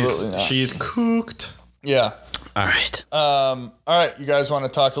 absolutely not. she's cooked. Yeah. All right. All right, you guys want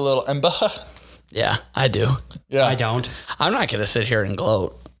to talk a little NBA? Yeah, I do. Yeah. I don't. I'm not going to sit here and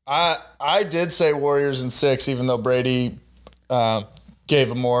gloat. I did say Warriors in 6, even though Brady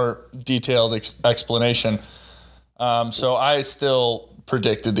gave a more detailed explanation. So I still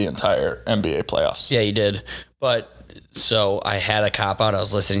predicted the entire NBA playoffs. Yeah, you did. But so I had a cop out. I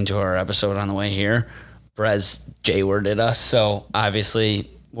was listening to our episode on the way here. Brez J-worded us. So obviously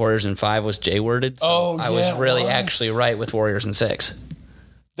Warriors in 5 was J-worded. So Oh, I was yeah, really what? actually right with Warriors in 6.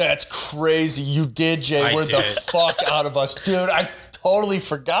 That's crazy. You did, Jay. I Word the did. fuck out of us. Dude, I totally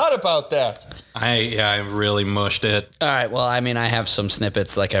forgot about that. I really mushed it. All right. Well, I mean, I have some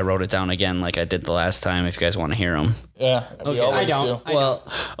snippets. Like I wrote it down again, like I did the last time. If you guys want to hear them. Yeah, we always I don't. do. Well,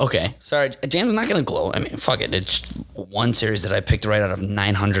 okay. Sorry, James. I'm not gonna gloat. I mean, fuck it. It's one series that I picked right out of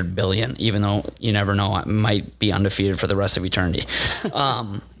 900 billion. Even though you never know, I might be undefeated for the rest of eternity.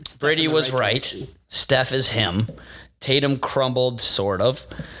 Brady was right. Steph is him. Tatum crumbled, sort of.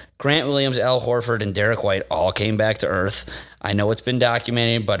 Grant Williams, Al Horford, and Derek White all came back to earth. I know it's been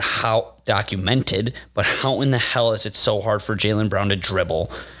documented, but how in the hell is it so hard for Jaylen Brown to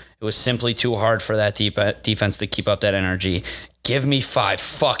dribble? It was simply too hard for that defense to keep up that energy. Give me 5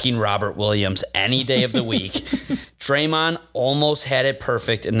 fucking Robert Williams any day of the week. Draymond almost had it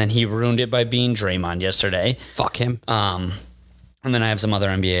perfect, and then he ruined it by being Draymond yesterday. Fuck him. And then I have some other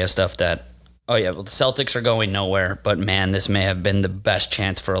NBA stuff that, oh yeah, well, the Celtics are going nowhere, but man, this may have been the best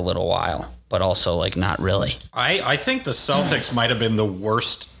chance for a little while, but also like not really. I think the Celtics might have been the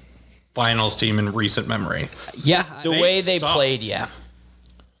worst finals team in recent memory. Yeah. The They way they sucked. played, yeah.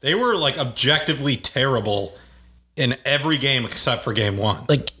 They were like objectively terrible in every game except for game 1.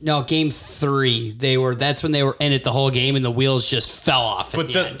 Like, No, game 3. That's when they were in it the whole game and the wheels just fell off. But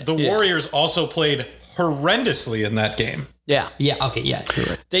at the end. the Warriors also played horrendously in that game. yeah. Yeah, okay, yeah. You're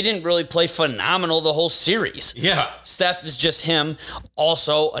right. They didn't really play phenomenal the whole series. Yeah. Steph is just him.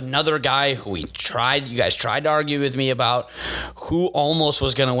 Also, another guy who you guys tried to argue with me about, who almost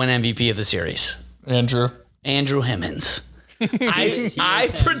was going to win MVP of the series. Andrew. Andrew Hemmons. I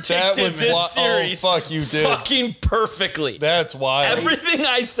predicted That was this series Oh, fuck, you did. fucking perfectly. That's wild. Everything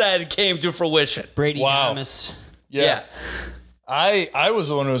I said came to fruition. Brady Wow. Thomas. yeah. I was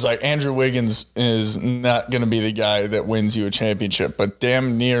the one who was like, Andrew Wiggins is not going to be the guy that wins you a championship, but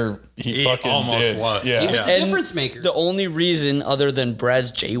damn near he fucking almost did. was. Yeah. He was Yeah. the And difference maker. The only reason, other than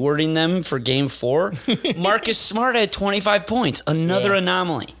Brad's J-wording them for Game 4, Marcus Smart had 25 points. Another Yeah.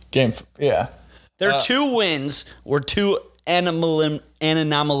 anomaly. Yeah. Their 2 wins were 2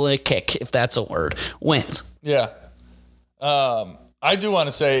 anomalic, if that's a word, wins. Yeah. I do want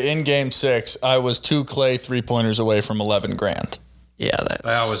to say in game 6, I was 2 Clay 3-pointers away from 11 grand. Yeah, that's,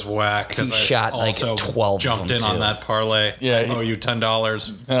 That was whack because He I shot, like, also 12 of jumped them, in on too. that parlay. Yeah, I owe you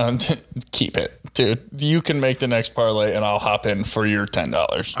 $10. Keep it, dude. You can make the next parlay and I'll hop in for your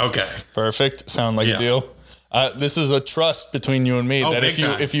 $10. Okay. Perfect. Sound like Yeah. a deal? This is a trust between you and me Oh, that big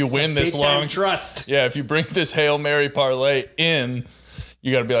time. if you win this Big time long, trust. yeah, if you bring this Hail Mary parlay in,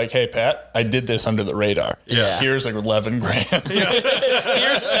 you got to be like, hey, Pat, I did this under the radar. Yeah. Here's like 11 grand.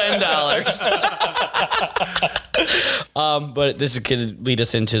 Here's $10. But this is going to lead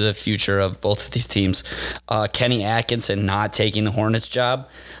us into the future of both of these teams. Kenny Atkinson not taking the Hornets job.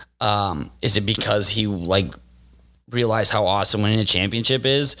 Is it because he realized how awesome winning a championship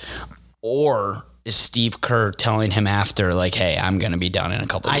is, or is Steve Kerr telling him after, hey, I'm going to be done in a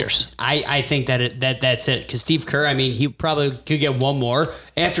couple of years? I think that's it. Because Steve Kerr, I mean, he probably could get one more.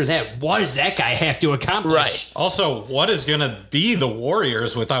 After that, what does that guy have to accomplish? Right. Also, what is going to be the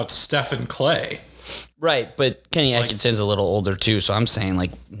Warriors without Steph and Clay? Right, but Kenny Atkinson's a little older too, so I'm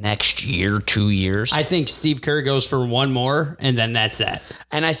saying next year, 2 years. I think Steve Kerr goes for one more, and then that's that.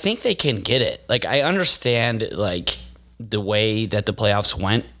 And I think they can get it. I understand the way that the playoffs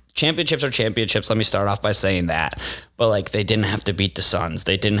went. Championships are championships. Let me start off by saying that. But they didn't have to beat the Suns.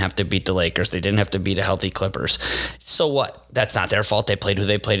 They didn't have to beat the Lakers. They didn't have to beat a healthy Clippers. So what? That's not their fault. They played who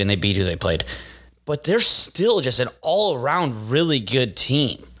they played and they beat who they played. But they're still just an all-around really good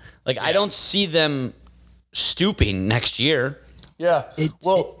team. I don't see them stooping next year. Yeah.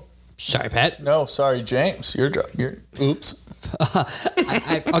 Sorry, Pat. No, sorry, James. You're oops.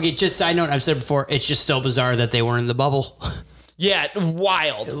 Okay, just side note, I've said before, it's just still bizarre that they weren't in the bubble. Yeah,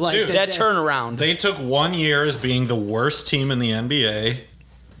 wild. Dude, that turnaround. They took 1 year as being the worst team in the NBA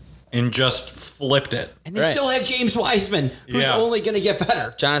and just flipped it. And they still have James Wiseman, who's only going to get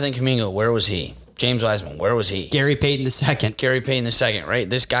better. Jonathan Kuminga, where was he? James Wiseman, where was he? Gary Payton II. Gary Payton II, right?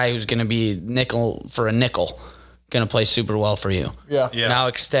 This guy who's going to be nickel for a nickel, going to play super well for you. Yeah. Now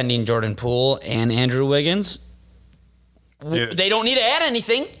extending Jordan Poole and Andrew Wiggins. Dude. They don't need to add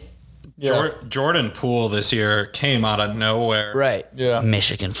anything. Yeah. Jordan Poole this year came out of nowhere. Right. Yeah.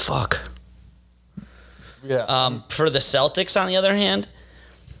 Michigan, fuck. Yeah. For the Celtics, on the other hand,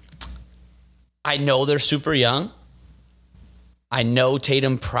 I know they're super young. I know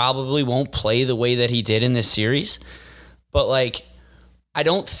Tatum probably won't play the way that he did in this series, but I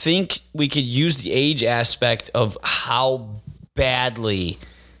don't think we could use the age aspect of how badly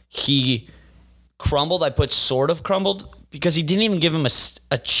he crumbled. I put sort of crumbled because he didn't even give him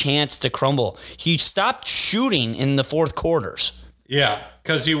a chance to crumble. He stopped shooting in the fourth quarters. Yeah,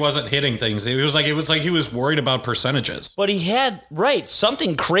 because he wasn't hitting things. It was like he was worried about percentages. But he had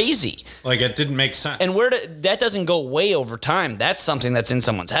something crazy. It didn't make sense. And that doesn't go way over time. That's something that's in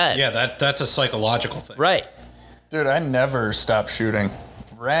someone's head. Yeah, that's a psychological thing. Right. Dude, I never stopped shooting.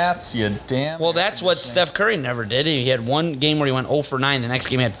 Rats, you damn. Well, that's what Steph Curry never did. He had one game where he went 0 for 9. The next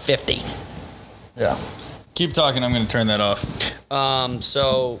game he had 50. Yeah. Keep talking. I'm going to turn that off.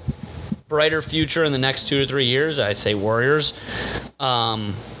 So brighter future in the next 2 to 3 years, I'd say Warriors.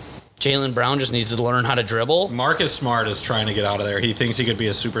 Jaylen Brown just needs to learn how to dribble. Marcus Smart is trying to get out of there. He thinks he could be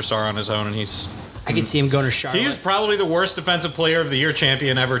a superstar on his own, and I can see him going to Charlotte. he's probably the worst defensive player of the year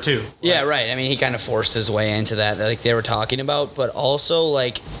champion ever, too. Yeah, right. I mean, he kind of forced his way into that, they were talking about. But also,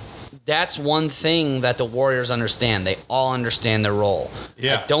 that's one thing that the Warriors understand. They all understand their role.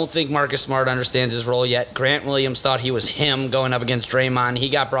 Yeah. I don't think Marcus Smart understands his role yet. Grant Williams thought he was him going up against Draymond. He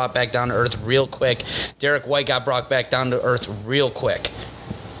got brought back down to earth real quick. Derek White got brought back down to earth real quick.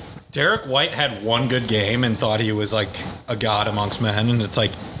 Derek White had one good game and thought he was a god amongst men, and it's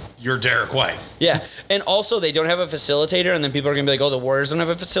you're Derek White. Yeah, and also they don't have a facilitator, and then people are going to be like, oh, the Warriors don't have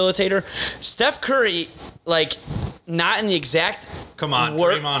a facilitator. Steph Curry, not in the exact... Come on,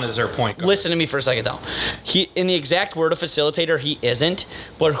 Draymond is their point guard. Listen to me for a second, though. In the exact word of facilitator, he isn't.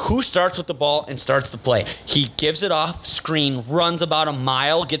 But who starts with the ball and starts the play? He gives it off screen, runs about a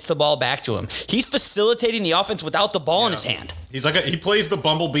mile, gets the ball back to him. He's facilitating the offense without the ball in his hand. He's he plays the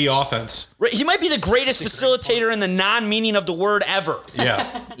bumblebee offense. Right, he might be the greatest facilitator in the non-meaning of the word ever.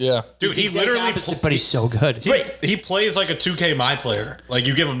 Yeah. Yeah. Dude, he literally... opposite, but he's so good. He plays like a 2K My player.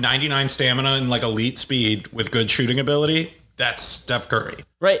 You give him 99 stamina and elite speed with good shooting ability. That's Steph Curry.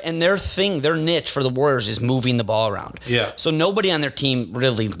 Right, and their niche for the Warriors is moving the ball around. Yeah. So nobody on their team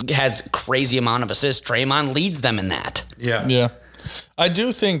really has crazy amount of assists. Draymond leads them in that. Yeah. Yeah. I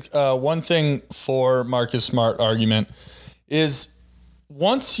do think one thing for Marcus Smart argument is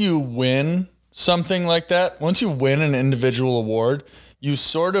once you win something like that, once you win an individual award, you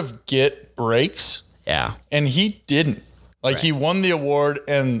sort of get breaks. Yeah. And he didn't. He won the award,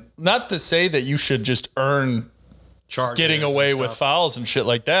 and not to say that you should just earn Charges getting away with fouls and shit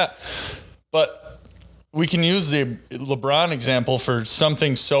like that. But we can use the LeBron example for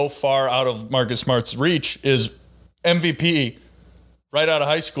something so far out of Marcus Smart's reach is MVP right out of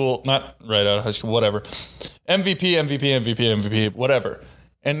high school, not right out of high school, whatever. MVP, whatever.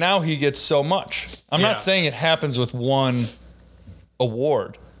 And now he gets so much. I'm not saying it happens with one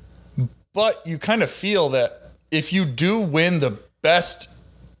award, but you kind of feel that if you do win the best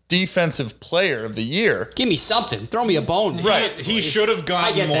defensive player of the year. Give me something. Throw me a bone. Right. He should have I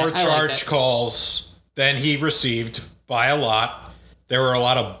gotten get more that. I like charge that. calls than he received by a lot. There were a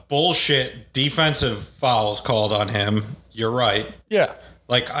lot of bullshit defensive fouls called on him. You're right. Yeah.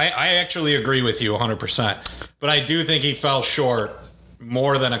 Like, I actually agree with you 100%. But I do think he fell short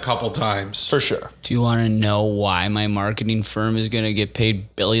more than a couple times. For sure. Do you want to know why my marketing firm is going to get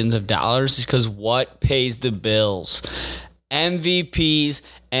paid billions of dollars? It's because what pays the bills? MVPs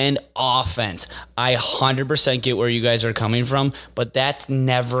and offense. I 100% get where you guys are coming from, but that's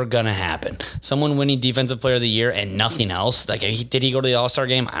never going to happen. Someone winning Defensive Player of the Year and nothing else. Like, did he go to the All-Star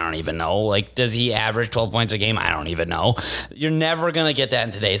game? I don't even know. Like, does he average 12 points a game? I don't even know. You're never going to get that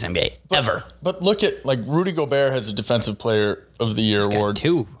in today's NBA. Ever. But look at, like, Rudy Gobert has a Defensive Player of the Year award.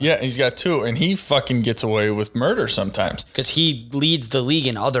 2. Yeah, he's got 2, and he fucking gets away with murder sometimes. Because he leads the league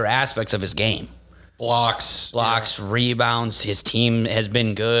in other aspects of his game. Blocks. Rebounds. His team has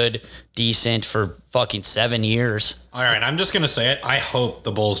been good, decent for fucking 7 years. All right, I'm just going to say it. I hope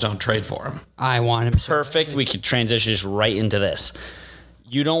the Bulls don't trade for him. I want him. Perfect. We could transition just right into this.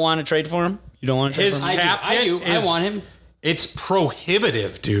 You don't want to trade for him? You don't want to trade His for him? cap I hit do. I is- want him. It's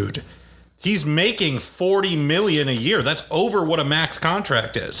prohibitive, dude. He's making $40 million a year. That's over what a max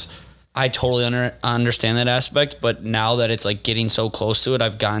contract is. I totally understand that aspect, but now that it's like getting so close to it,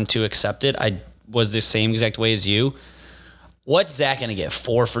 I've gotten to accept it. I was the same exact way as you. What's Zach going to get?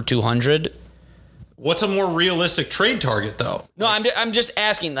 4 for 200? What's a more realistic trade target, though? No, I'm just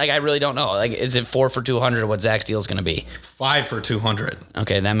asking. Like, I really don't know. Like, is it 4 for 200 what Zach's deal is going to be? 5 for 200.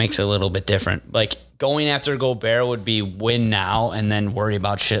 Okay, that makes it a little bit different. Like, going after Gobert would be win now and then worry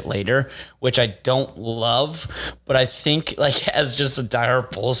about shit later, which I don't love. But I think, like, as just a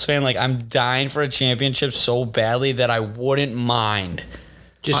diehard Bulls fan, like, I'm dying for a championship so badly that I wouldn't mind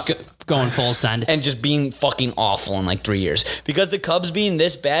Just going full send. and just being fucking awful in like 3 years. Because the Cubs being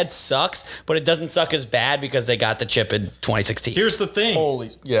this bad sucks, but it doesn't suck as bad because they got the chip in 2016. Here's the thing.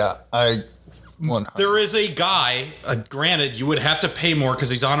 There is a guy, granted, you would have to pay more because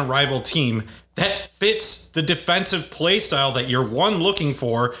he's on a rival team, that fits the defensive play style that you're looking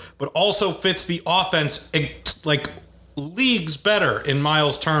for, but also fits the offense like leagues better in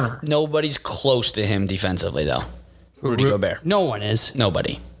Miles Turner. Nobody's close to him defensively, though. Rudy Gobert. No one is.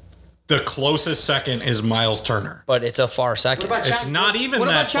 Nobody. The closest second is Miles Turner. But it's a far second. It's not even what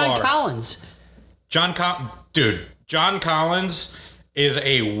that about John far. Collins? John Collins is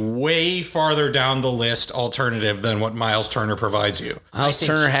a way farther down the list alternative than what Miles Turner provides you. Miles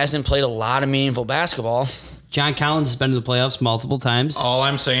Turner hasn't played a lot of meaningful basketball. John Collins has been to the playoffs multiple times. All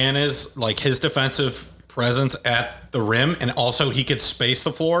I'm saying is, like, his defensive presence at the rim, and also he could space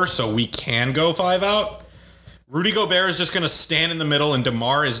the floor so we can go 5 out. Rudy Gobert is just going to stand in the middle, and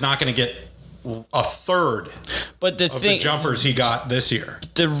DeMar is not going to get a third But the of thing, the jumpers he got this year.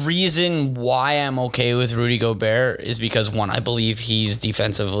 the reason why I'm okay with Rudy Gobert is because, one, I believe his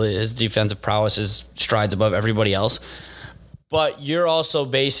defensive prowess is strides above everybody else. But you're also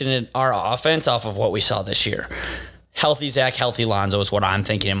basing our offense off of what we saw this year. Healthy Zach, healthy Lonzo is what I'm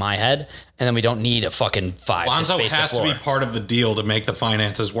thinking in my head. And then we don't need a fucking 5 Lonzo to space has the to floor. be part of the deal to make the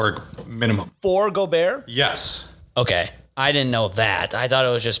finances work minimum. For Gobert? Yes. Okay. I didn't know that. I thought it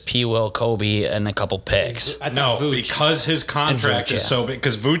was just P. Will, Kobe, and a couple picks. I No, thought Vooch. because his contract Vooch, is yeah. so big.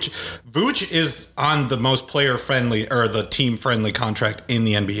 Because Vooch is on the most player friendly or the team friendly contract in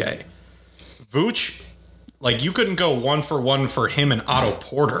the NBA. Vooch, like, you couldn't go 1-for-1 for him and Otto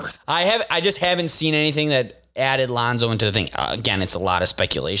Porter. I just haven't seen anything that added Lonzo into the thing. Again, it's a lot of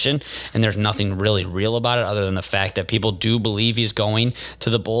speculation, and there's nothing really real about it other than the fact that people do believe he's going to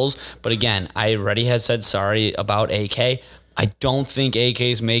the Bulls. But again, I already had said sorry about AK. I don't think AK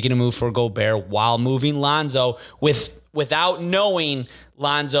is making a move for Gobert while moving Lonzo without knowing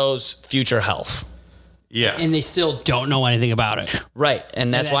Lonzo's future health. Yeah. And they still don't know anything about it. Right.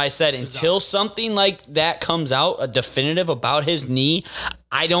 And that's why I that's said until something like that comes out, a definitive about his knee,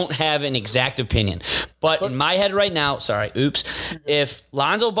 I don't have an exact opinion. But in my head right now, if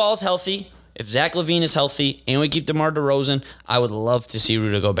Lonzo Ball's healthy, if Zach LaVine is healthy, and we keep DeMar DeRozan, I would love to see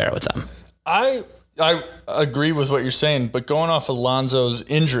Rudy Gobert with them. I agree with what you're saying, but going off of Lonzo's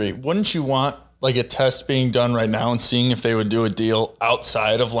injury, wouldn't you want like a test being done right now and seeing if they would do a deal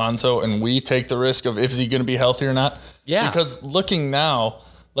outside of Lonzo and we take the risk of if is he going to be healthy or not? Yeah. Because looking now,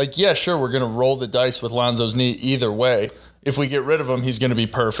 like, yeah, sure, we're going to roll the dice with Lonzo's knee either way. If we get rid of him, he's going to be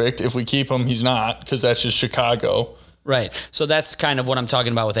perfect. If we keep him, he's not, because that's just Chicago. Right. So that's kind of what I'm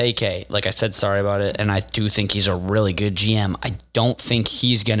talking about with AK. Like I said, sorry about it. And I do think he's a really good GM. I don't think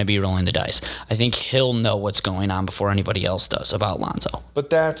he's going to be rolling the dice. I think he'll know what's going on before anybody else does about Lonzo. But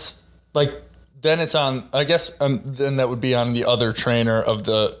that's like then it's on, I guess, then that would be on the other trainer of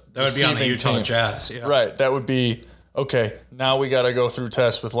the That would be on the receiving Utah team. Jazz. Yeah. Right. That would be, okay, now we got to go through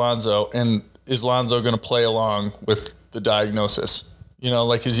tests with Lonzo. And is Lonzo going to play along with the diagnosis? You know,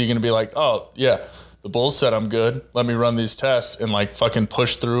 like, is he going to be like, oh, yeah, the Bulls said I'm good. Let me run these tests and, like, fucking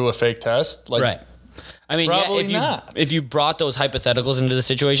push through a fake test? Like, Right. I mean, Probably yeah, not. if you brought those hypotheticals into the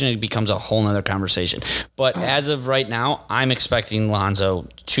situation, it becomes a whole nother conversation. But as of right now, I'm expecting Lonzo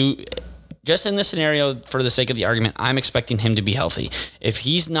to, just in this scenario, for the sake of the argument, I'm expecting him to be healthy. If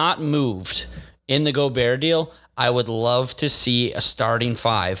he's not moved in the Gobert deal, I would love to see a starting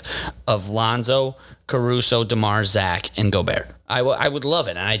five of Lonzo, Caruso, DeMar, Zach, and Gobert. I would love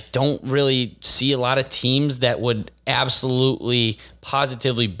it. And I don't really see a lot of teams that would absolutely,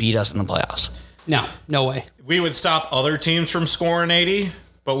 positively beat us in the playoffs. No way. We would stop other teams from scoring 80,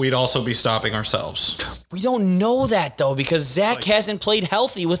 but we'd also be stopping ourselves. We don't know that, though, because Zach hasn't played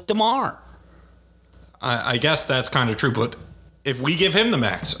healthy with DeMar. I guess that's kind of true, but if we give him the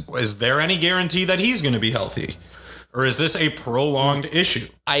max, is there any guarantee that he's going to be healthy? Or is this a prolonged issue?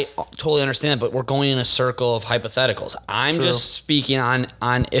 I totally understand, but we're going in a circle of hypotheticals. I'm just speaking on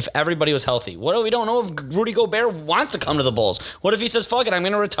if everybody was healthy. What do we don't know if Rudy Gobert wants to come to the Bulls? What if he says, fuck it, I'm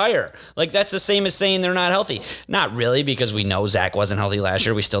going to retire? Like, that's the same as saying they're not healthy. Not really, because we know Zach wasn't healthy last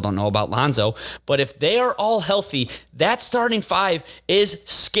year. We still don't know about Lonzo. But if they are all healthy, that starting five is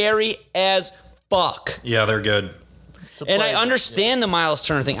scary as fuck. Yeah, they're good. And I understand the Miles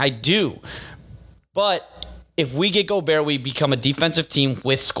Turner thing. I do. But if we get Gobert, we become a defensive team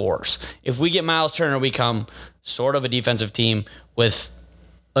with scores. If we get Miles Turner, we become sort of a defensive team with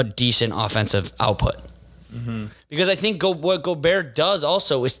a decent offensive output. Mm-hmm. Because I think what Gobert does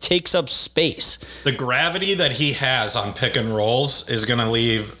also is takes up space. The gravity that he has on pick and rolls is going to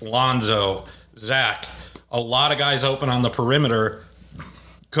leave Lonzo, Zach, a lot of guys open on the perimeter.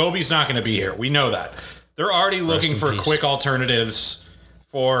 Kobe's not going to be here. We know that. They're already looking for peace. quick alternatives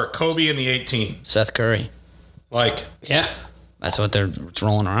for Kobe in the 18. Seth Curry. Like, Yeah. That's what it's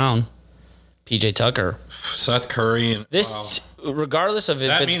rolling around. PJ Tucker. Seth Curry. And, Regardless of if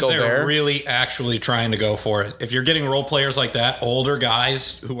that it's means Gobert. they're really actually trying to go for it. If you're getting role players like that, older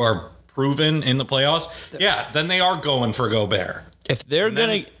guys who are proven in the playoffs, then they are going for Gobert. If they're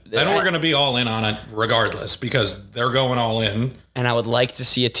going to... Then we're going to be all in on it regardless because they're going all in. And I would like to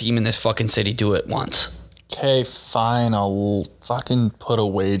see a team in this fucking city do it once. Okay, fine. I'll fucking put a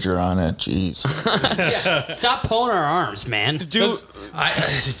wager on it. Jeez. Stop pulling our arms, man. Dude,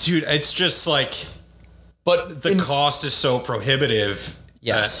 it's just like, But the cost is so prohibitive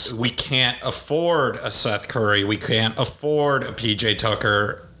Yes. that we can't afford a Seth Curry. We can't afford a PJ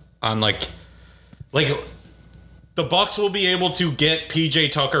Tucker on like the Bucks will be able to get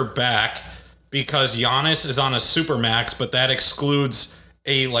PJ Tucker back because Giannis is on a supermax, but that excludes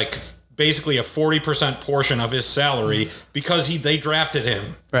basically a 40% portion of his salary because they drafted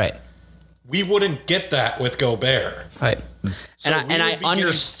him. Right. We wouldn't get that with Gobert. Right. So and we I would be getting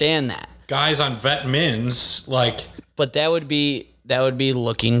understand that. Guys on vet mins, But that would be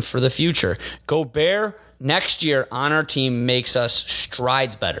looking for the future. Gobert next year on our team makes us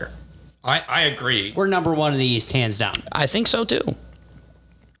strides better. I agree. We're number one in the East, hands down. I think so too.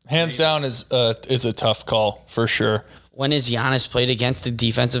 hands down is a tough call for sure. When has Giannis played against a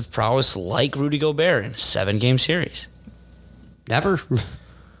defensive prowess like Rudy Gobert in a 7-game series? Never.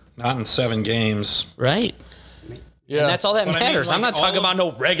 Not in 7 games. Right. Yeah, And that's all that But I mean, matters. I'm like, not talking all about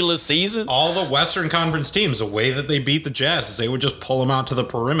no regular season. All the Western Conference teams, the way that they beat the Jazz is they would just pull them out to the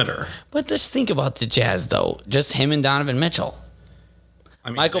perimeter. But just think about the Jazz, though. Just him and Donovan Mitchell. I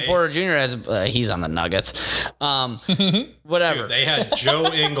mean, Michael Porter Jr. has he's on the Nuggets. Whatever. Dude, they had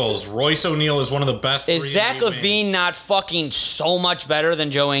Joe Ingles. Royce O'Neal is one of the best. Is 3 Zach NBA LaVine wings. not fucking so much better than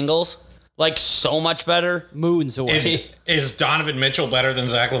Joe Ingles? Like, so much better? Moons away. Is Donovan Mitchell better than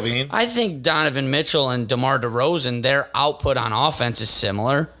Zach LaVine? I think Donovan Mitchell and DeMar DeRozan, their output on offense is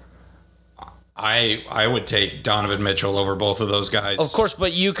similar. I would take Donovan Mitchell over both of those guys. Of course,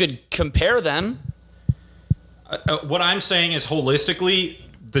 but you could compare them. What I'm saying is holistically,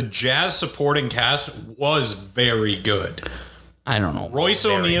 the Jazz supporting cast was very good. I don't know. Royce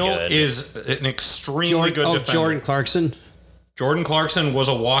Very O'Neal good. is an extremely good defender. Jordan Clarkson. Jordan Clarkson was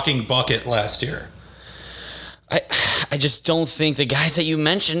a walking bucket last year. I just don't think the guys that you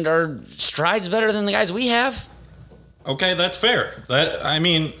mentioned are strides better than the guys we have. Okay, that's fair.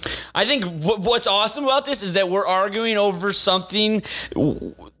 I think what's awesome about this is that we're arguing over something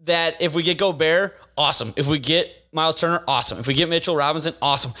that if we get Gobert, awesome. If we get Miles Turner, awesome. If we get Mitchell Robinson,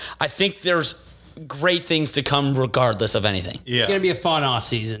 awesome. I think there's great things to come regardless of anything. Yeah. It's gonna be a fun off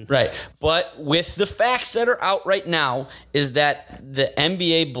season. Right. But with the facts that are out right now is that the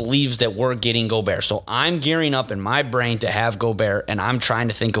NBA believes that we're getting Gobert. So I'm gearing up in my brain to have Gobert, and I'm trying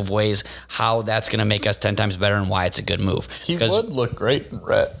to think of ways how that's going to make us 10 times better and why it's a good move. He would look great in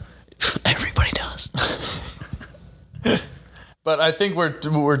red. Everybody does. But I think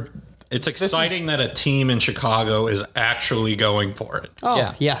we're It's exciting that a team in Chicago is actually going for it.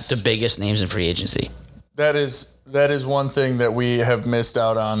 Oh, yes. The biggest names in free agency. that is one thing that we have missed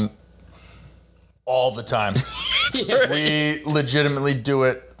out on all the time. We legitimately do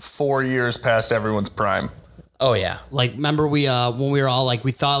it 4 years past everyone's prime. Oh, yeah. Like, remember when we were all like,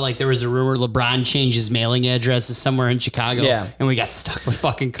 we thought like there was a rumor LeBron changed his mailing addresses somewhere in Chicago. Yeah. And we got stuck with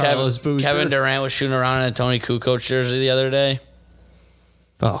fucking Carlos Boozer. Kevin Durant was shooting around in a Tony Kukoc jersey the other day.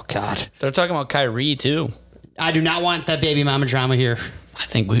 Oh, God. They're talking about Kyrie, too. I do not want that baby mama drama here. I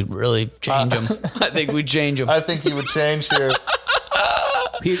think we'd really change him. I think we'd change him. I think he would change here.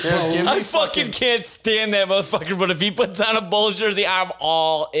 Give give I me fucking can't stand that motherfucker, but if he puts on a Bulls jersey, I'm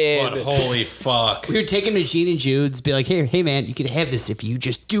all in. But holy fuck. We would take him to Gene and Jude's, be like, hey man, you can have this if you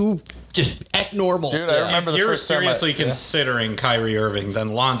just act normal. Dude, I remember If the you're first time seriously considering Kyrie Irving, then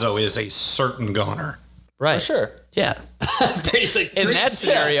Lonzo is a certain goner. Right. Sure. Yeah. Brady's like, In that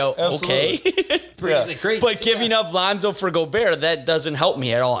scenario, okay. Brady's like, great. But giving up Lonzo for Gobert, that doesn't help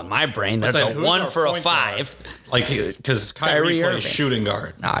me at all in my brain. That's then a who's 1 our for a point 5. Like, because Kyrie Kyrie plays Irving. shooting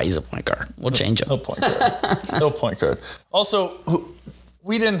guard. Nah, he's a point guard. We'll change him. No point guard. No point guard. Also,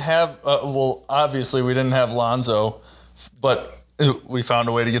 we didn't have, obviously we didn't have Lonzo, but we found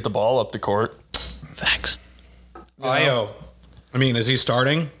a way to get the ball up the court. Facts. Io. I mean, is he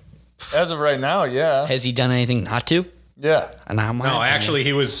starting? As of right now, yeah. Has he done anything not to? Yeah. And now No, actually,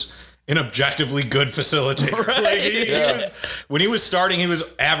 he was an objectively good facilitator. Like, he was, when he was starting, he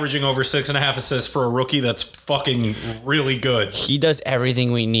was averaging over 6.5 assists for a rookie. That's fucking really good. he does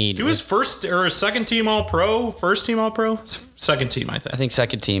everything we need. He was first or second team All Pro, first team All Pro, second team, I think. I think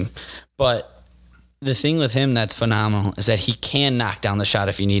second team. But the thing with him that's phenomenal is that he can knock down the shot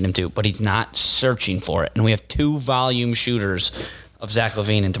if you need him to, but he's not searching for it. And we have 2 volume shooters of Zach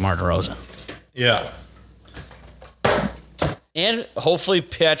LaVine and DeMar DeRozan. Yeah. And hopefully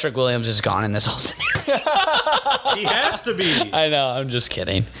Patrick Williams is gone in this whole scenario. He has to be. I know, I'm just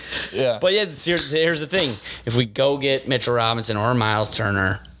kidding. Yeah. But yeah, here's the thing. If we go get Mitchell Robinson or Miles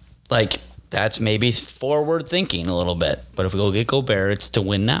Turner, like, that's maybe forward thinking a little bit. But if we go get Gobert, it's to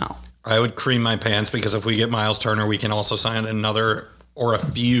win now. I would cream my pants because if we get Miles Turner, we can also sign another or a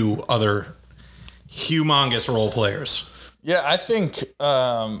few other humongous role players. Yeah, I think,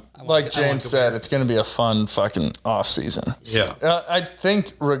 like James said, it's going to be a fun fucking off season. Yeah. I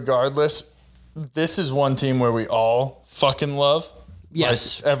think regardless, this is one team where we all fucking love.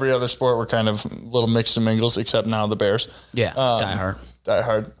 Yes. Like every other sport, we're kind of little mixed and mingles, except now the Bears. Yeah, die hard. Die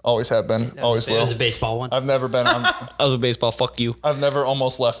hard. Always have been. Always It will. was a baseball one. I've never been on. I was a baseball. Fuck you. I've never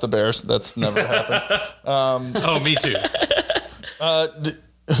almost left the Bears. That's never happened. Oh, me too.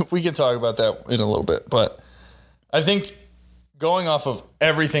 We can talk about that in a little bit, but I think going off of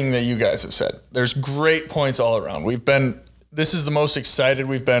everything that you guys have said, there's great points all around. This is the most excited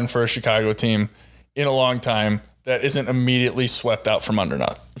we've been for a Chicago team in a long time that isn't immediately swept out from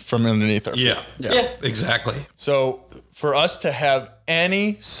underneath our feet. Yeah. Exactly. So for us to have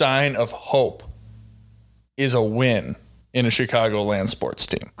any sign of hope is a win in a Chicagoland sports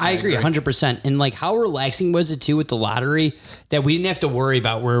team. I agree 100%. And like, how relaxing was it too with the lottery that we didn't have to worry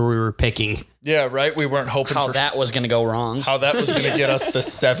about where we were picking? Yeah, right? We weren't hoping How for that was going to go wrong. how that was going to get us the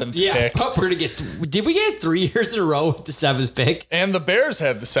 7th pick. but we're gonna get. Did we get it 3 years in a row with the 7th pick? And the Bears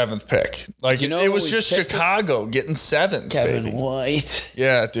had the 7th pick. Like, You know it was who we just picked? Chicago getting 7s, baby. White.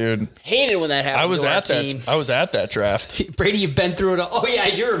 Yeah, dude. Hated when that happened. I was to our at team. that. I was at that draft. Brady, you've been through it all. Oh yeah,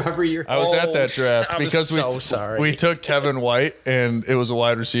 I do remember your. I was at that draft I'm because so sorry. we took Kevin White and it was a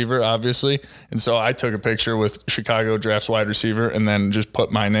wide receiver, obviously. And so I took a picture with Chicago drafts wide receiver and then just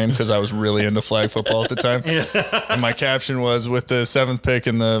put my name because I was really into flag football at the time. And my caption was, with the 7th pick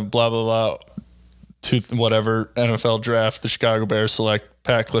in the blah, blah, blah, whatever NFL draft, the Chicago Bears select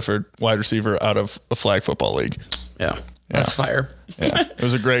Pat Clifford, wide receiver out of a flag football league. Yeah. That's fire. Yeah, it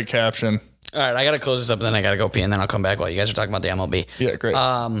was a great caption. All right, I got to close this up and then I got to go pee and then I'll come back while you guys are talking about the MLB. Yeah, great.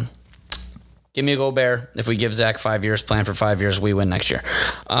 Give me a Gobert. If we give Zach 5 years, plan for 5 years, we win next year.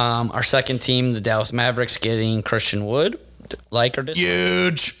 Our second team, the Dallas Mavericks, getting Christian Wood. Like or dislike?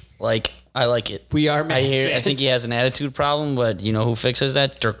 Huge. Like, I like it. We are. I Mavs think he fans. has an attitude problem, but you know who fixes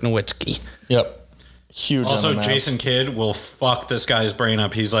that? Dirk Nowitzki. Yep. Huge. Also, on the Mavs. Jason Kidd will fuck this guy's brain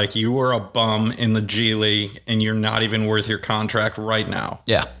up. He's like, you were a bum in the G League, and you're not even worth your contract right now.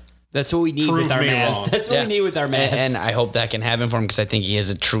 Yeah. That's what we need Prove with our me Mavs. wrong. That's what Yeah. we need with our Mavs. And I hope that can happen for him because I think he is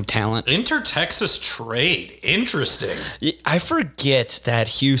a true talent. Inter-Texas trade. Interesting. I forget that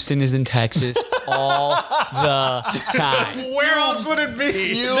Houston is in Texas all the time. Where else would it be?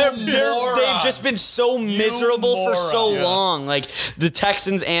 They've just been so miserable for so moron. long. Like the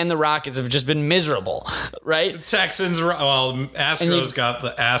Texans and the Rockets have just been miserable, right? Texans, well, Astros got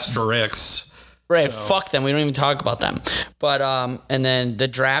the asterisks. Right. Fuck them. We don't even talk about them. But and then the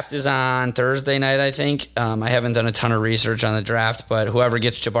draft is on Thursday night, I think. I haven't done a ton of research on the draft, but whoever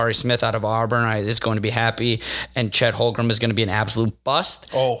gets Jabari Smith out of Auburn is going to be happy, and Chet Holmgren is going to be an absolute bust.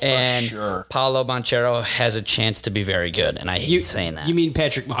 Oh, for and sure. Paulo Banchero has a chance to be very good, and I hate saying that. You mean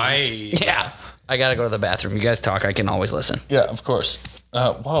Patrick Mahomes? yeah. I gotta go to the bathroom. You guys talk. I can always listen. Yeah, of course.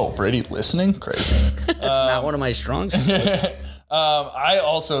 Whoa, Brady listening? Crazy. That's not one of my strong suits. I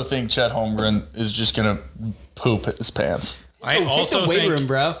also think Chet Holmgren is just going to poop his pants. I also weight think, room,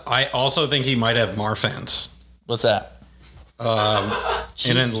 bro. I also think he might have Marfan's. What's that?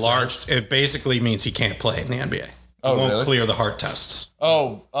 An enlarged. It basically means he can't play in the NBA. He won't really? clear the heart tests. He's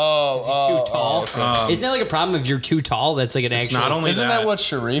too tall. Isn't that like a problem if you're too tall? That's like an It's actual. not only Isn't that what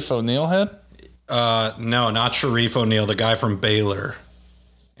Sharif O'Neal had? No, not Sharif O'Neal, the guy from Baylor.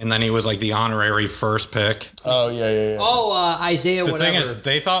 And then he was like the honorary first pick. Oh, yeah. Isaiah. The whatever. thing is,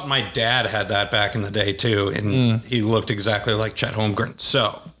 they thought my dad had that back in the day too, and he looked exactly like Chet Holmgren.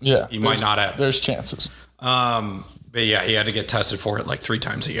 So Yeah. he might not have. There's chances. But yeah, he had to get tested for it like 3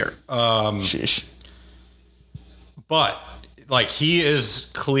 times a year. Sheesh. But like he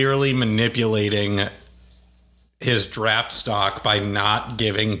is clearly manipulating his draft stock by not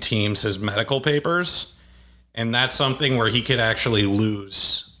giving teams his medical papers, and that's something where he could actually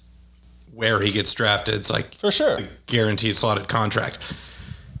lose where he gets drafted. It's like For sure. the guaranteed slotted contract.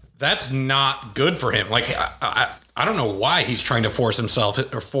 That's not good for him. Like I don't know why he's trying to force himself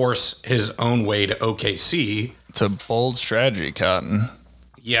or force his own way to OKC. It's a bold strategy, Cotton.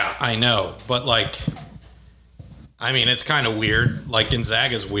 Yeah, I know, but like, I mean, it's kind of weird. Like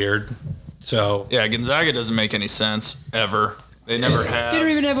Gonzaga's weird, so Yeah, Gonzaga doesn't make any sense ever. They never have. They don't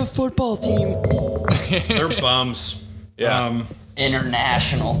even have a football team. they're bums. Yeah.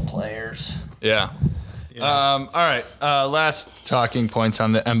 International players. Yeah. All right. Last talking points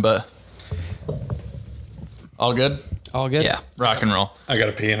on the EMBA. All good? All good. Yeah. Rock and roll. I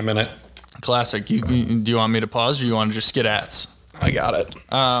gotta pee in a minute. Classic. Do you want me to pause or you want to just skid ats? I got it.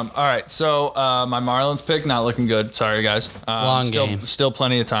 All right. So my Marlins pick not looking good. Sorry, guys. Long game. Still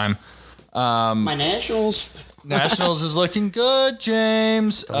plenty of time. My Nationals. Nationals is looking good,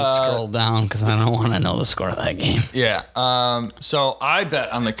 James. Scroll down because I don't want to know the score of that game. Yeah. So I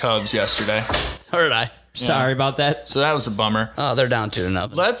bet on the Cubs yesterday. Heard I? Sorry about that. So that was a bummer. Oh, they're down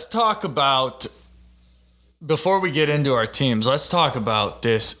 2-0. Let's talk about, before we get into our teams, let's talk about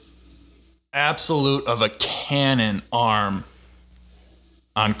this absolute of a cannon arm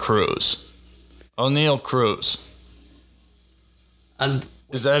on Cruz. O'Neal Cruz. And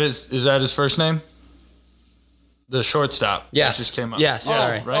Is that his first name? The shortstop. Yes. That just came up. Yes,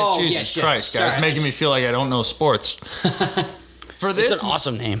 sorry. Right? Oh, Jesus yes. Christ, guys. Sorry. Making me feel like I don't know sports. For this, It's an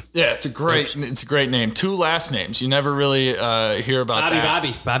awesome name. yeah, it's a great name. 2 last names. You never really hear about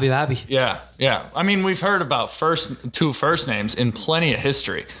that. Bobby. Yeah. I mean, we've heard about 2 first names in plenty of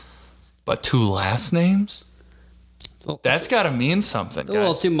history, but 2 last names? That's got to mean something, A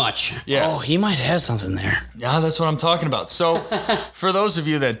little guys. too much. Yeah. Oh, he might have something there. Yeah, that's what I'm talking about. So, for those of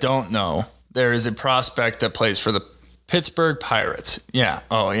you that don't know, there is a prospect that plays for the Pittsburgh Pirates. Yeah.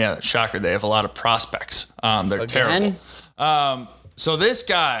 Oh, yeah. Shocker. They have a lot of prospects. They're terrible. So this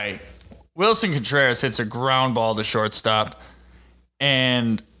guy, Wilson Contreras, hits a ground ball to shortstop,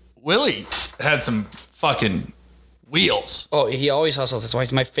 and Willie had some fucking wheels. Oh, he always hustles. That's why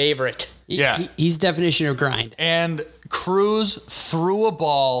he's my favorite. Yeah. He's definition of grind. And Cruz threw a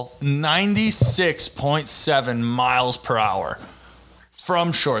ball 96.7 miles per hour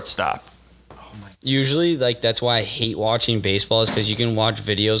from shortstop. Usually, like, that's why I hate watching baseball is because you can watch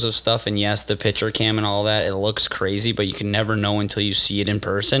videos of stuff, and yes, the pitcher cam and all that, it looks crazy, but you can never know until you see it in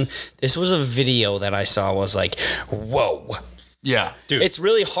person. This was a video that I saw was like, whoa. Yeah. Dude, It's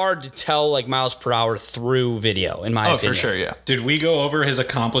really hard to tell, like, miles per hour through video, in my Oh, opinion. for sure. Yeah. did we go over his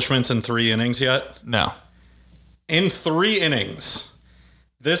accomplishments in 3 innings yet? No. In 3 innings,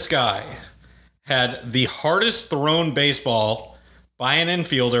 this guy had the hardest thrown baseball by an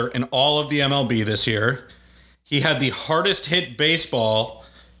infielder in all of the MLB this year. He had the hardest hit baseball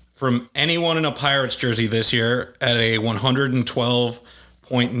from anyone in a Pirates jersey this year at a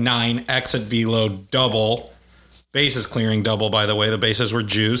 112.9 exit velo double. Bases clearing double, by the way. The bases were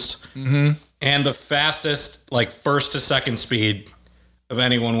juiced. Mm-hmm. And the fastest, like, first to second speed of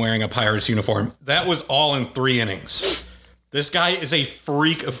anyone wearing a Pirates uniform. That was all in 3 innings. This guy is a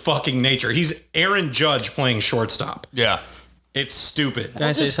freak of fucking nature. He's Aaron Judge playing shortstop. Yeah. It's stupid. Can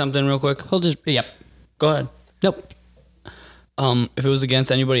I say something real quick? He'll just, yep. Go ahead. Nope. If it was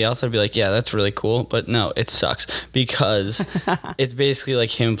against anybody else, I'd be like, yeah, that's really cool. But no, it sucks because it's basically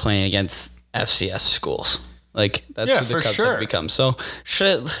like him playing against FCS schools. Like that's Yeah, who the for Cubs sure. have become. So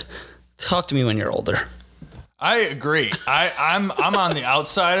shit, talk to me when you're older. I agree. I'm on the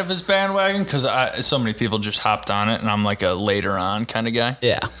outside of his bandwagon because so many people just hopped on it, and I'm like a later on kind of guy.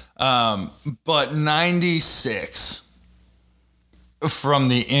 Yeah. But 96 from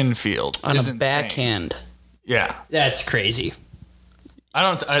the infield On is a insane. backhand. Yeah, That's crazy. I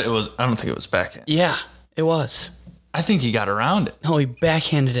don't think it was backhand. Yeah, it was. I think he got around it. No, he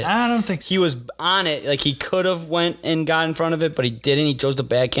backhanded it. I don't think He was on it. Like he could have went and got in front of it, but he didn't. He chose to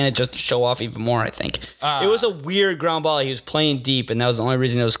backhand it just to show off even more, I think. It was a weird ground ball. He was playing deep, and that was the only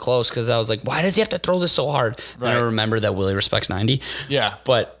reason it was close because I was like, why does he have to throw this so hard? And I Right. remember that Willie respects 90. Yeah.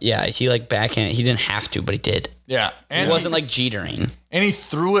 But yeah, he like backhand. He didn't have to, but he did. Yeah, and It wasn't like Jetering. and he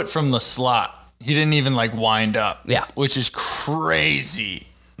threw it from the slot. He didn't even like wind up. Yeah. which is crazy.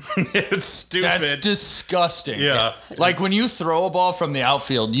 It's stupid. That's disgusting. Yeah. Like when you throw a ball from the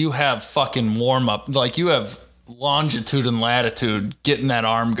outfield, you have fucking warm up. Like you have longitude and latitude getting that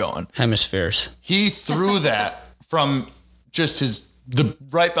arm going. Hemispheres. He threw that from just the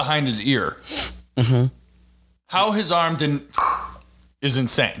right behind his ear. Mm-hmm. How his arm didn't is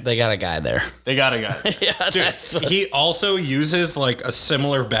insane. They got a guy there. They got a guy. Yeah, Dude, he also uses like a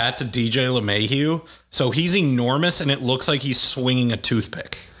similar bat to DJ LeMahieu. So he's enormous and it looks like he's swinging a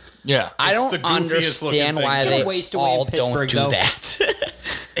toothpick. Yeah. I It's don't the goofiest looking understand thing. why It's gonna they waste away all in Pittsburgh, don't do though. that.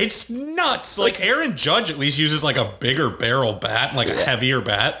 It's nuts. Like Aaron Judge at least uses like a bigger barrel bat, like a heavier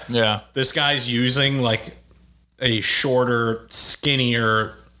bat. Yeah. This guy's using like a shorter,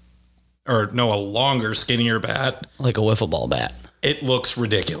 skinnier, or no, a longer, skinnier bat. Like a wiffle ball bat. It looks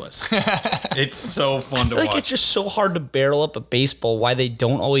ridiculous. It's so fun to I feel like watch. it's just so hard to barrel up a baseball. Why they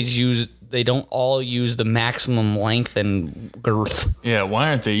don't all use the maximum length and girth. Yeah. Why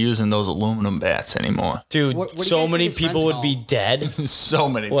aren't they using those aluminum bats anymore? Dude, What do you so guys many think his people friends would be call dead. So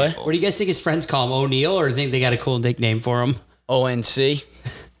many What? people. What do you guys think his friends call him? O'Neal, or think they got a cool nickname for him? ONC,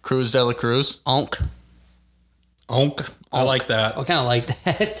 Cruz de la Cruz. Onk. Onk. I like that. I kind of like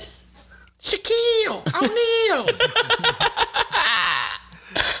that. Shaquille O'Neal.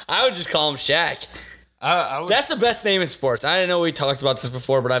 I would just call him Shaq. I would, That's the best name in sports. I didn't know we talked about this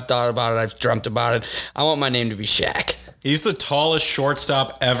before, but I've thought about it. I've dreamt about it. I want my name to be Shaq. He's the tallest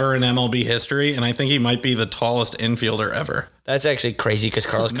shortstop ever in MLB history, and I think he might be the tallest infielder ever. That's actually crazy because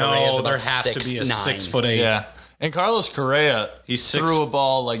Carlos Correa is No, about there has to be a 6'9". 6'8". yeah. And Carlos Correa He's six- threw a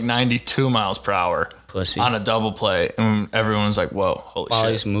ball like 92 miles per hour Pussy. on a double play, and everyone's like, "Whoa, holy While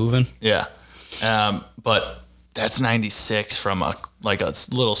shit!" he's moving. Yeah. But that's 96 from a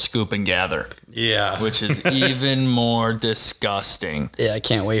little scoop and gather, Yeah. which is even more disgusting. Yeah, I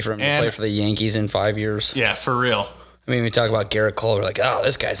can't wait for him to And- play for the Yankees in 5 years. Yeah, for real. I mean, we talk about Garrett Cole. We're like, oh,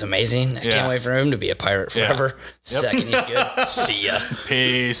 this guy's amazing. I Yeah. can't wait for him to be a Pirate Yeah. forever. Yep. Second, he's good. See ya.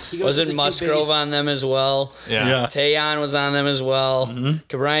 Peace. goes Wasn't with the two Musgrove biggest- on them as well? Yeah. Yeah. Tayon was on them as well.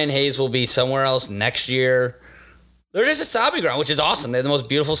 Brian Hayes will be somewhere else next year. They're just a stopping ground, which is awesome. They have the most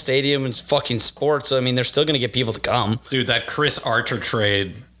beautiful stadium in fucking sports. So, I mean, they're still going to get people to come. Dude, that Chris Archer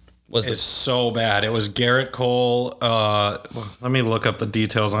trade Was is so bad. It was Garrett Cole. Let me look up the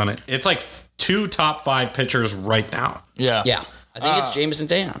details on it. It's like 2 top 5 pitchers right now. Yeah. yeah. I think it's Jameson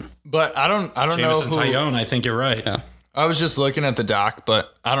Tayon. But I don't know Jameson who. Taillon, I think you're right. Yeah. I was just looking at the doc,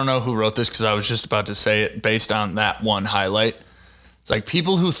 but I don't know who wrote this because I was just about to say it based on that one highlight. It's like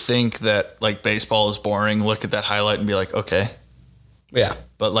people who think that like baseball is boring look at that highlight and be like, okay. Yeah.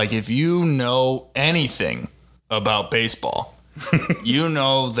 But like if you know anything about baseball, you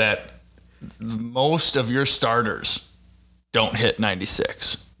know that most of your starters don't hit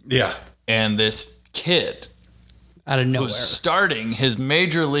 96. Yeah. And this kid Out of nowhere. who's starting his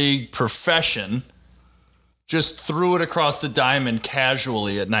major league profession just threw it across the diamond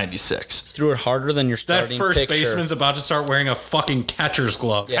casually at 96. Threw it harder than your That starting first pitcher. baseman's about to start wearing a fucking catcher's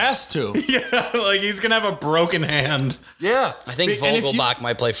glove. Yeah. Has to. Like he's going to have a broken hand. Yeah. I think And if you- Vogelbach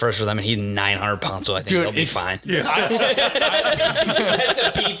might play first for them, and he's 900 pounds, so I think Dude, he'll be if- fine. That's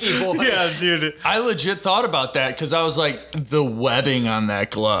a beefy boy. Yeah, dude. I legit thought about that because I was like, the webbing on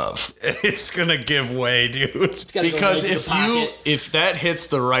that glove. It's going to give way, dude. It's gotta go Because right to the pocket. if that hits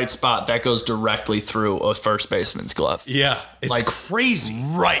the right spot, that goes directly through a first baseman's glove. Yeah. It's Like crazy.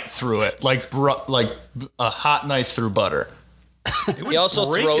 Right through it. Like a hot knife through butter. He also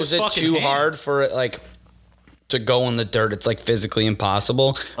break throws his it fucking too hand. hard for it, like to go in the dirt. It's like physically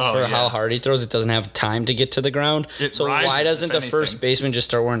impossible for how hard he throws. It doesn't have time to get to the ground. So why doesn't the first baseman just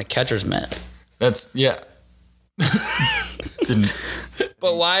start wearing a catcher's mitt? That's Didn't.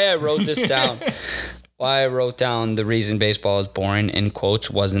 But why I wrote this down, why I wrote down the reason baseball is boring in quotes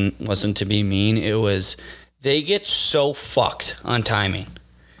wasn't to be mean. It was they get so fucked on timing.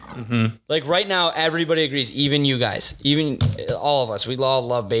 Mm-hmm. Like right now, everybody agrees, even you guys, even all of us, we all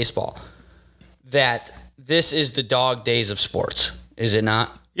love baseball, that this is the dog days of sports, is it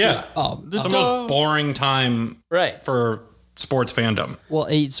not? Yeah. It's the most boring time for sports fandom. Well,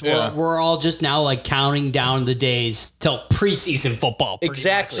 we're all just now like counting down the days till preseason football.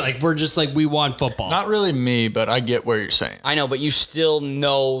 Exactly. Much. Like we're just like, we want football. Not really me, but I get where you're saying. I know, but you still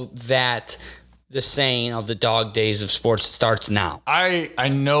know that the saying of the dog days of sports starts now. I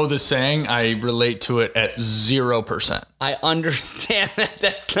know the saying. I relate to it at 0%. I understand that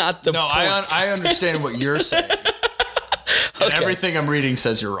that's not the point. I understand what you're saying. And everything I'm reading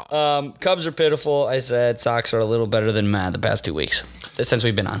says you're wrong. Cubs are pitiful. I said Sox are a little better than Matt the past 2 weeks since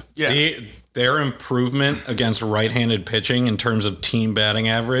we've been on. Yeah. Their improvement against right-handed pitching in terms of team batting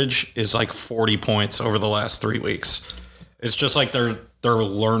average is like 40 points over the last 3 weeks. It's just like they're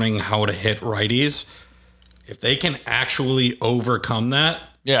learning how to hit righties. If they can actually overcome that,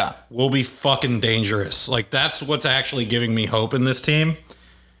 we'll be fucking dangerous. Like that's what's actually giving me hope in this team.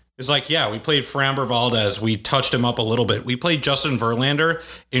 It's like, we played Framber Valdez. We touched him up a little bit. We played Justin Verlander,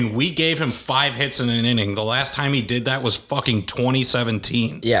 and we gave him 5 hits in an inning. The last time he did that was fucking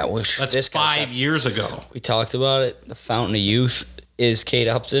 2017. Yeah, that's 5 years ago. We talked about it. The fountain of youth is Kate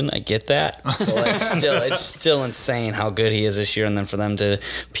Upton. I get that. But it's still insane how good he is this year. And then for them to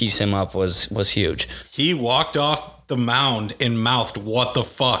piece him up was huge. He walked off the mound and mouthed, "What the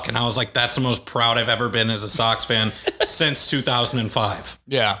fuck?" And I was like, that's the most proud I've ever been as a Sox fan since 2005.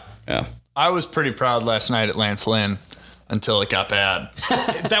 Yeah. I was pretty proud last night at Lance Lynn until it got bad.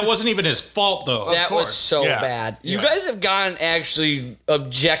 That wasn't even his fault, though. That was so bad. You guys have gone actually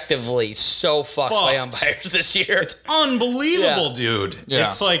objectively so fucked by umpires this year. It's unbelievable, dude. Yeah.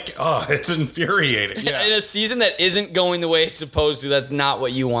 It's like, it's infuriating. Yeah. In a season that isn't going the way it's supposed to, that's not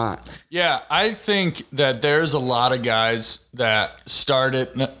what you want. Yeah, I think that there's a lot of guys that started,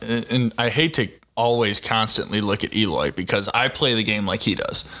 and I hate to always constantly look at Eloy because I play the game like he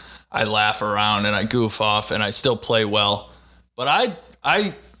does. I laugh around and I goof off and I still play well, but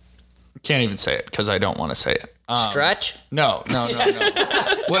I can't even say it because I don't want to say it. Stretch? No.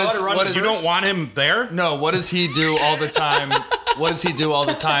 What is you don't want him there? No. What does he do all the time? What does he do all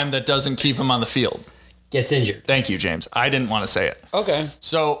the time that doesn't keep him on the field? Gets injured. Thank you, James. I didn't want to say it. Okay.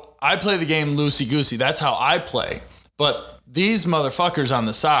 So I play the game loosey-goosey. That's how I play. But these motherfuckers on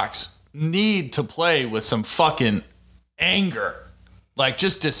the Sox need to play with some fucking anger. Like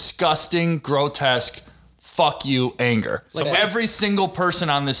just disgusting, grotesque, fuck you anger. So every single person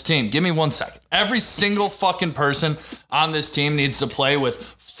on this team, give me 1 second. Every single fucking person on this team needs to play with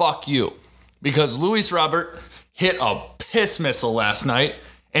fuck you. Because Luis Robert hit a piss missile last night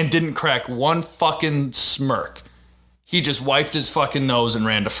and didn't crack one fucking smirk. He just wiped his fucking nose and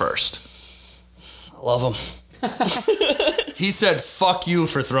ran to first. I love him. He said, fuck you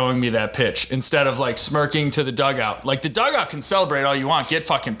for throwing me that pitch instead of like smirking to the dugout. Like the dugout can celebrate all you want. Get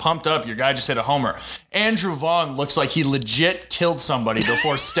fucking pumped up. Your guy just hit a homer. Andrew Vaughn looks like he legit killed somebody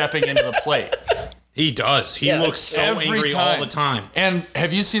before stepping into the plate. He does. He looks so angry all the time. And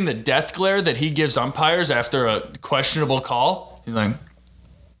have you seen the death glare that he gives umpires after a questionable call? He's like,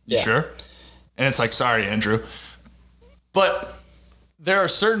 you sure? And it's like, sorry, Andrew. But there are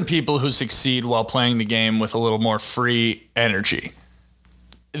certain people who succeed while playing the game with a little more free energy.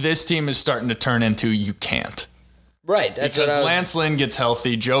 This team is starting to turn into you can't. Right. That's because Lance Lynn gets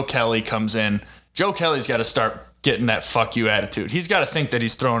healthy. Joe Kelly comes in. Joe Kelly's got to start getting that fuck you attitude. He's got to think that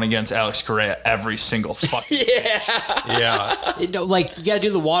he's throwing against Alex Correa every single fucking Yeah. Like you got to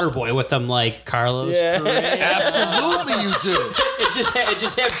do the water boy with them, like Carlos Correa. Absolutely, you do. It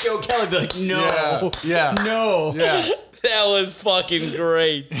just have Joe Kelly be like, no, no. Yeah. That was fucking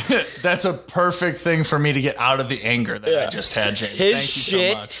great. That's a perfect thing for me to get out of the anger that I just had, James. His Thank you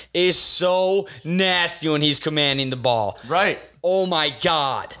shit so much. is so nasty when he's commanding the ball. Right. Oh my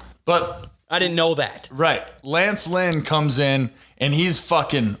God. But I didn't know that. right, Lance Lynn comes in and he's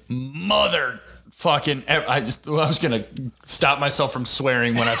fucking I was gonna stop myself from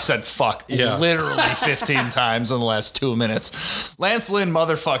swearing when I've said fuck literally 15 times in the last 2 minutes. Lance Lynn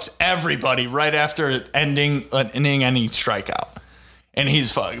motherfucks everybody right after ending an inning strikeout. And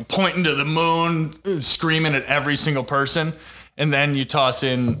he's fucking pointing to the moon, screaming at every single person. And then you toss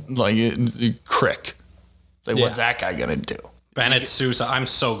in like Crick. Like, what's that guy gonna do? Bennett Sousa. I'm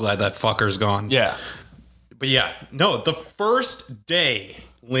so glad that fucker's gone. Yeah. But yeah, no, the first day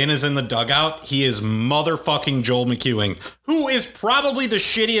Lynn is in the dugout, he is motherfucking Joel McEwing, who is probably the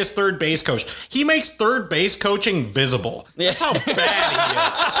shittiest third base coach. He makes third base coaching visible. That's how bad he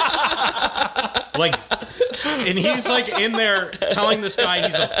is. Like, and he's like in there telling this guy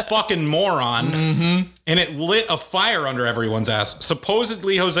he's a fucking moron, and it lit a fire under everyone's ass.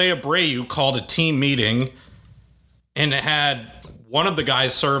 Supposedly, Jose Abreu called a team meeting and had one of the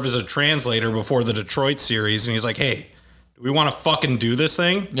guys serve as a translator before the Detroit series, and he's like, hey, do we want to fucking do this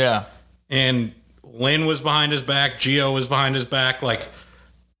thing? Yeah. And Lynn was behind his back, Gio was behind his back, like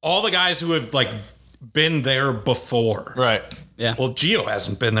all the guys who have like been there before. Right. Yeah. Well, Gio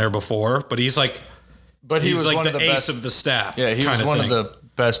hasn't been there before, but he's like, But he he's was like one the of the ace best of the staff. Yeah, he was kind one thing. of the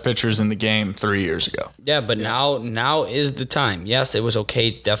best pitchers in the game 3 years ago. Yeah, but now is the time. Yes, it was okay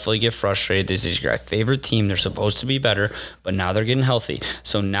to definitely get frustrated. This is your favorite team. They're supposed to be better, but now they're getting healthy.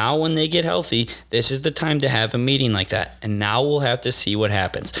 So now when they get healthy, this is the time to have a meeting like that. And now we'll have to see what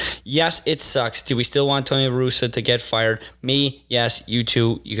happens. Yes, it sucks. Do we still want Tony La Russa to get fired? Me, yes. You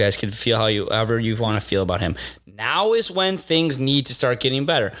too. You guys can feel however you want to feel about him. Now is when things need to start getting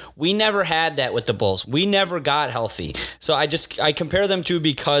better. We never had that with the Bulls. We never got healthy. So I compare them to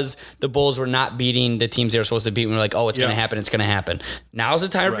because the Bulls were not beating the teams they were supposed to beat. And we're like, oh, it's going to happen. It's going to happen. Now's the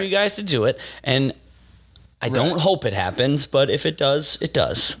time for you guys to do it. And I don't hope it happens, but if it does, it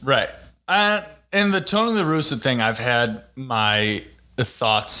does. Right. And the Tony La Russa thing, I've had my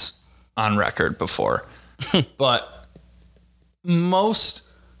thoughts on record before. But most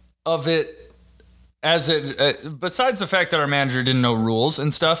of it, besides the fact that our manager didn't know rules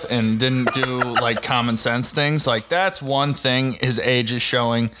and stuff and didn't do like common sense things, like that's one thing his age is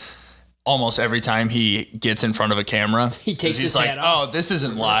showing almost every time he gets in front of a camera. He takes he's his like, hat off. oh, this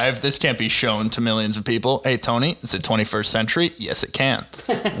isn't live. This can't be shown to millions of people. Hey, Tony, is it 21st century? Yes, it can.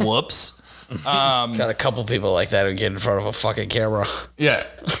 Whoops. Got a couple people like that who get in front of a fucking camera. Yeah.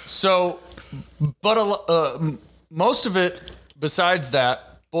 So, but most of it, besides that,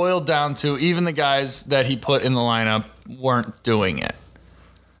 boiled down to even the guys that he put in the lineup weren't doing it.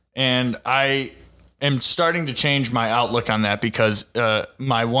 And I am starting to change my outlook on that because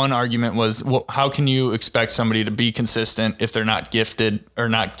my one argument was, well, how can you expect somebody to be consistent if they're not gifted or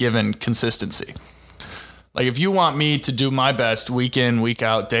not given consistency? Like if you want me to do my best week in, week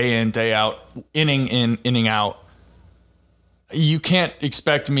out, day in, day out, inning in, inning out, you can't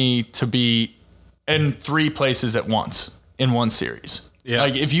expect me to be in 3 places at once in one series. Yeah.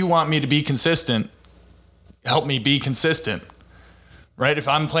 Like if you want me to be consistent, help me be consistent, right? If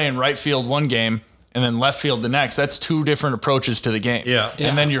I'm playing right field one game and then left field the next, that's 2 different approaches to the game. Yeah.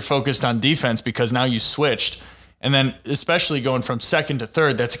 And then you're focused on defense because now you switched. And then especially going from second to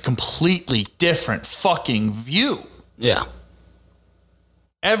third, that's a completely different fucking view. Yeah.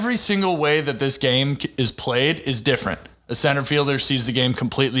 Every single way that this game is played is different. A center fielder sees the game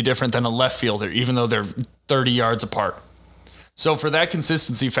completely different than a left fielder, even though they're 30 yards apart. So for that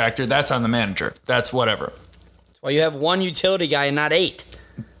consistency factor, that's on the manager. That's whatever. Well, you have one utility guy and not 8.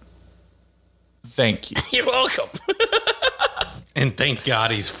 Thank you. You're welcome. And thank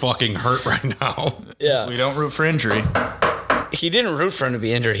God he's fucking hurt right now. Yeah. We don't root for injury. He didn't root for him to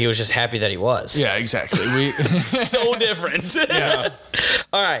be injured. He was just happy that he was. Yeah, exactly. We. So different. Yeah.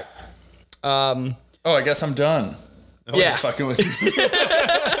 All right. Oh, I guess I'm done. Yeah. Just fucking with you.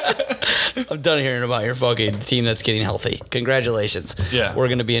 I'm done hearing about your fucking team that's getting healthy. Congratulations. Yeah. We're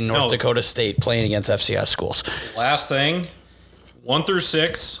going to be in North No. Dakota State playing against FCS schools. Last thing, 1 through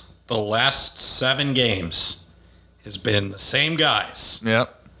 6, the last 7 games has been the same guys.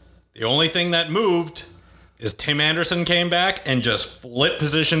 Yep. The only thing that moved is Tim Anderson came back and just flipped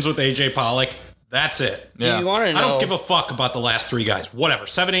positions with AJ Pollock. That's it. Yeah. Do you want to know? I don't give a fuck about the last 3 guys. Whatever.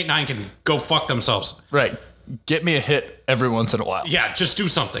 7, 8, 9 can go fuck themselves. Right. Get me a hit every once in a while. Yeah, just do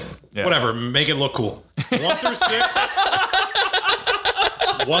something. Yeah. Whatever. Make it look cool. 1 through 6.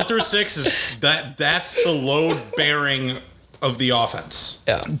 1 through 6 is that's the load bearing of the offense.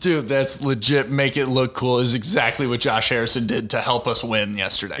 Yeah. Dude, that's legit. Make it look cool is exactly what Josh Harrison did to help us win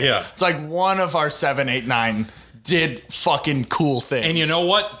yesterday. Yeah. It's like one of our 7, 8, 9 did fucking cool things. And you know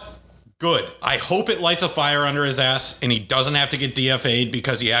what? Good. I hope it lights a fire under his ass and he doesn't have to get DFA'd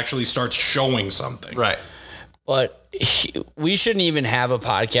because he actually starts showing something. Right. But we shouldn't even have a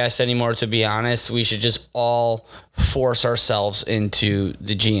podcast anymore, to be honest. We should just all force ourselves into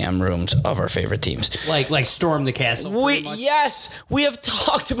the GM rooms of our favorite teams. Like storm the castle. pretty much. Yes, we have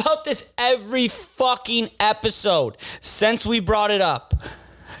talked about this every fucking episode since we brought it up.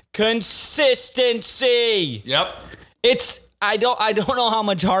 Consistency. Yep. I don't know how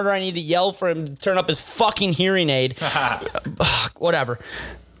much harder I need to yell for him to turn up his fucking hearing aid. Whatever.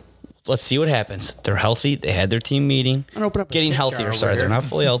 let's see what happens. They're healthy. They had their team meeting. open up a Getting tip jar healthier. over Sorry, here. they're not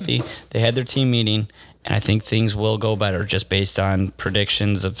fully healthy. They had their team meeting, and I think things will go better just based on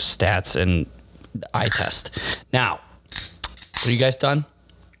predictions of stats and eye test. Now, are you guys done?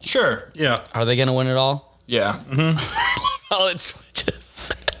 Sure. Yeah. Are they going to win it all? Yeah. Oh, it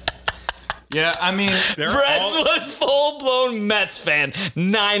switches. Yeah, I mean, They're Brez all- was full blown Mets fan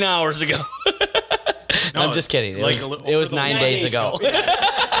 9 hours ago. No, I'm just kidding. It like, was, over it was the 9 last- days ago.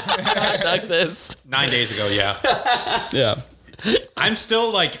 Like this. 9 days ago, yeah. Yeah. I'm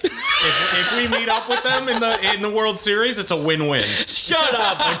still like, if we meet up with them in the World Series, it's a win-win. Shut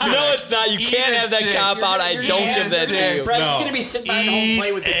up. No, it's not. You can't have that cop out. I don't give that to you. Brett is No. going to be sitting behind home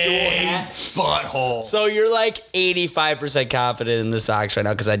plate with the dual hat. butthole. So you're like 85% confident in the Sox right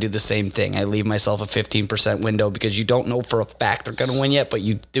now because I do the same thing. I leave myself a 15% window because you don't know for a fact they're going to win yet, but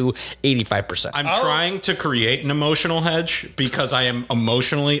you do 85%. I'm trying to create an emotional hedge because I am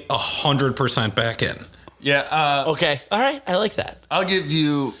emotionally 100% back in. Yeah, Okay. All right. I like that. I'll give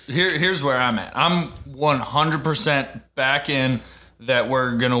you here's where I'm at. I'm 100% back in that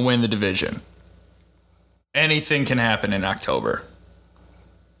we're going to win the division. Anything can happen in October.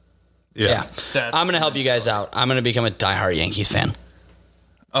 Yeah. That's- I'm going to help you guys out. I'm going to become a diehard Yankees fan.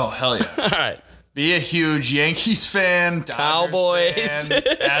 Oh, hell yeah. All right. Be a huge Yankees fan, Dodgers Cowboys. fan,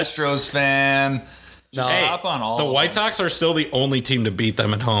 Astros fan. Just No. hop on all The of White Sox are still the only team to beat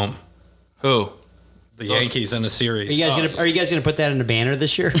them at home. them. Who? The Yankees in a series. Are you guys gonna put that in a banner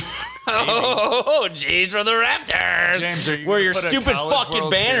this year? Oh, geez, from the rafters. James, are you where gonna your put a stupid College fucking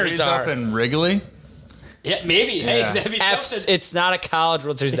World banners Series are. up in Wrigley? Yeah, maybe. Hey, Yeah. that'd be F's, something. it's not a college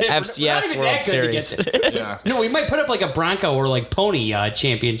World Series, the We're not FCS even World that good to get Series. to- Yeah. No, we might put up like a Bronco or like pony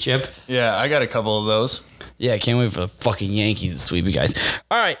championship. Yeah, I got a couple of those. Yeah, I can't wait for the fucking Yankees to sweep you guys.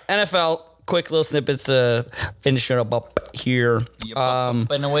 All right, NFL, quick little snippets to finish it up here.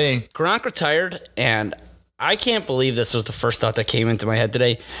 Been away. Gronk retired, and I can't believe this was the first thought that came into my head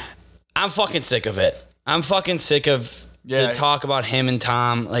today. I'm fucking sick of it. I'm fucking sick of the talk about him and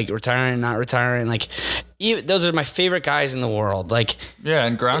Tom, like retiring and not retiring. Like, even, those are my favorite guys in the world. Like, Yeah,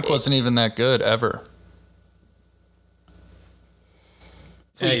 and Gronk wasn't even that good ever.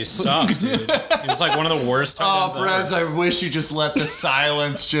 Yeah, you suck, dude. He was like one of the worst tight ends ever. I wish you just let the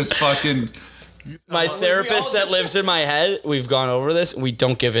silence just fucking. my therapist that lives in my head, we've gone over this. We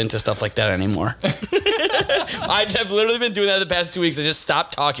don't give in to stuff like that anymore. I've literally been doing that the past 2 weeks. I just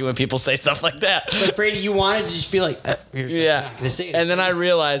stopped talking when people say stuff like that. But Brady, you wanted to just be like, here's I'm Yeah. not gonna say it. And then I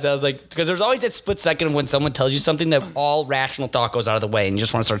realized, I was like, because there's always that split second of when someone tells you something that all rational thought goes out of the way and you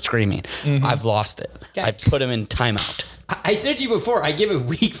just want to start screaming. I've lost it. Guys. I've put him in timeout. I said to you before, I give it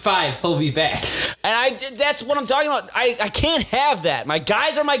week 5, he'll be back. And that's what I'm talking about. I can't have that. My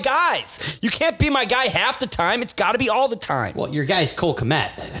guys are my guys. You can't be my guy half the time. It's got to be all the time. Well, your guy's Cole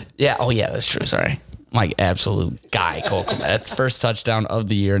Kmet. Yeah. Oh, yeah, that's true. Sorry. My absolute guy, Cole Kmet. That's first touchdown of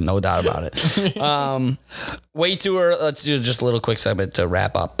the year, no doubt about it. Way too early. Let's do just a little quick segment to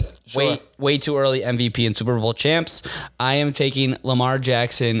wrap up. Sure. Way too early MVP and Super Bowl champs. I am taking Lamar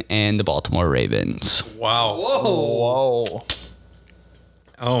Jackson and the Baltimore Ravens. Wow. Whoa.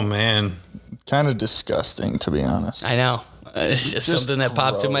 Oh, man. Kind of disgusting, to be honest. I know. It's just something that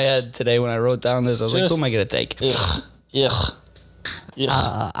popped in my gross. head today when I wrote down this. I was like, Just- who am I going to take? Ugh.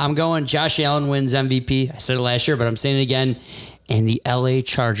 I'm going Josh Allen wins MVP. I said it last year, but I'm saying it again. And the LA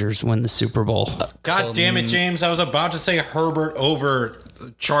Chargers win the Super Bowl. God damn it, James. I was about to say Herbert over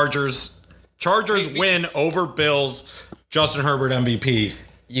Chargers. Chargers win over Bills. Justin Herbert MVP.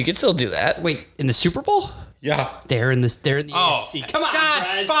 You can still do that. Wait, in the Super Bowl? Yeah. They're in the AFC. Come on, God,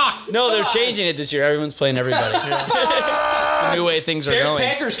 guys. fuck. No, they're changing it this year. Everyone's playing everybody. The new way things are Bears going.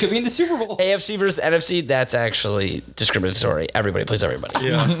 Packers could be in the Super Bowl. AFC versus NFC, that's actually discriminatory. Everybody plays everybody.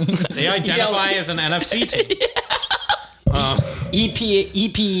 Yeah. They identify as an NFC team.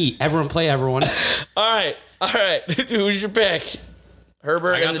 EPE. Everyone play everyone. All right. Who's your pick?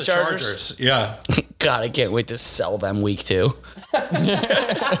 Herbert I got and the the Chargers? Yeah. God, I can't wait to sell them week 2.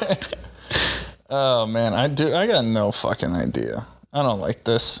 Oh man, I got no fucking idea. I don't like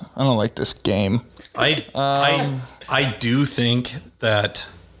this. I don't like this game. I do think that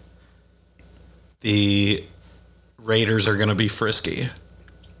the Raiders are going to be frisky.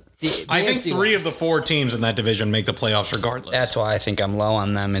 I think 3 of the 4 teams in that division make the playoffs regardless. That's why I think I'm low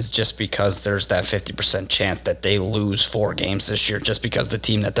on them, is just because there's that 50% chance that they lose 4 games this year just because the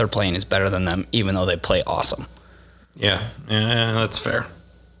team that they're playing is better than them, even though they play awesome. Yeah, that's fair.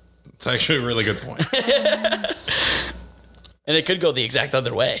 It's actually a really good point. And it could go the exact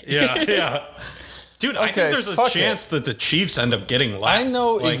other way. Yeah. Dude, I think there's a chance that the Chiefs end up getting last. I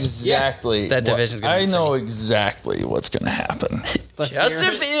know exactly. that division's gonna be I know insane. exactly what's going to happen.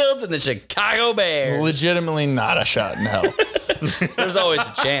 Justin Fields and the Chicago Legitimately not a shot in hell. There's always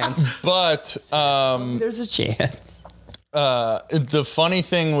a chance. But There's a chance. the funny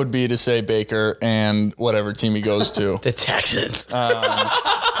thing would be to say Baker and whatever team he goes to. The Texans.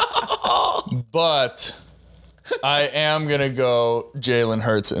 But I am going to go Jalen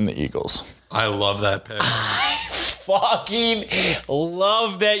Hurts and the Eagles. I love that pick. Fucking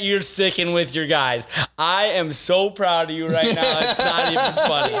love that you're sticking with your guys. I am so proud of you right now. It's not even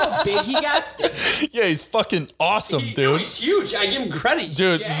funny. How big he got? Yeah, he's fucking awesome, No, dude. he's huge. I give him credit. He's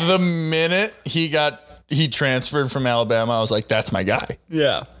Dude, jacked. the minute he transferred from Alabama, I was like, that's my guy.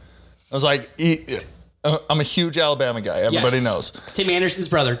 Yeah. I was like, I'm a huge Alabama guy. Everybody Yes. knows. Tim Anderson's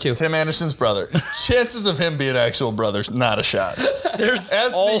brother, too. Tim Anderson's brother. Chances of him being actual brother's not a shot. There's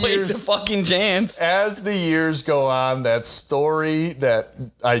As the always years- a fucking chance. As the years go on, that story that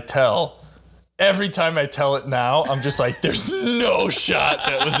I tell, every time I tell it now, I'm just like, there's no shot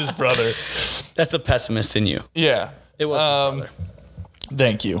that was his brother. That's the pessimist in you. Yeah. It was his brother.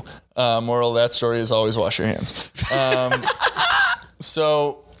 Thank you. Moral of that story is always wash your hands.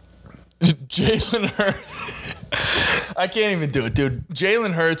 So, Jalen Hurts. I can't even do it, dude.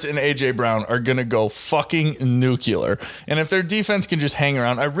 Jalen Hurts and A.J. Brown are going to go fucking nuclear. And if their defense can just hang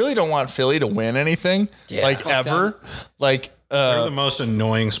around, I really don't want Philly to win anything, ever. Like, They're the most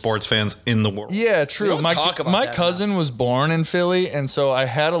annoying sports fans in the world. yeah, true. don't My talk about that cousin was born in Philly, and so I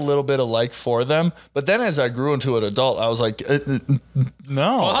had a little bit of like for them. But then as I grew into an adult, I was like,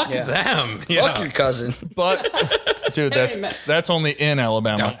 no. Fuck them. Yeah. Fuck your cousin. But, dude, that's only in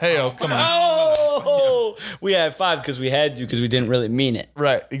Alabama. Hey, come on. Oh, we had 5 because we had to because we didn't really mean it.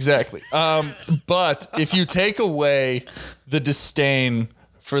 Right, exactly. But if you take away the disdain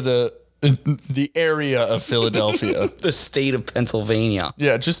for the area of Philadelphia, The state of Pennsylvania.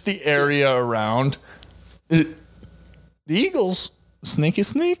 yeah, just the area around, the Eagles, sneaky.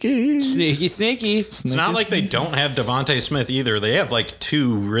 Sneaky. It's not like they don't have Devontae Smith either. They have like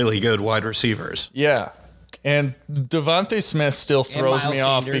 2 really good wide receivers. Yeah. And Devontae Smith still throws Miles me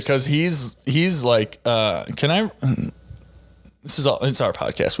off Sanders. because he's like, it's our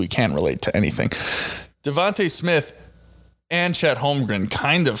podcast. We can't relate to anything. Devontae Smith and Chet Holmgren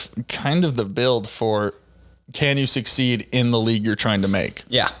kind of the build for can you succeed in the league you're trying to make.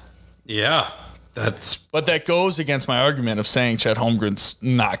 Yeah. Yeah. But that goes against my argument of saying Chet Holmgren's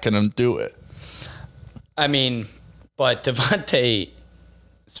not going to do it. I mean, but Devontae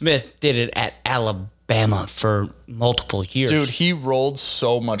Smith did it at Alabama for multiple years. Dude, he rolled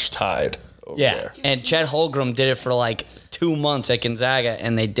so much tide over there. And Chet Holmgren did it for like 2 months at Gonzaga,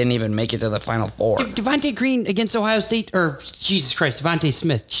 and they didn't even make it to the Final Four. Devontae Green against Ohio State, or Jesus Christ, Devontae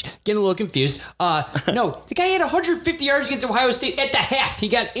Smith. Getting a little confused. No, the guy had 150 yards against Ohio State at the half. He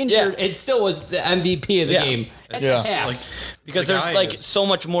got injured and still was the MVP of the game at the half. Because The there's guy like is- so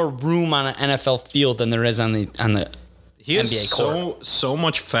much more room on an NFL field than there is on the He is NBA court. so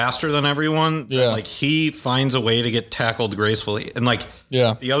much faster than everyone. Yeah. That, like, he finds a way to get tackled gracefully. And like,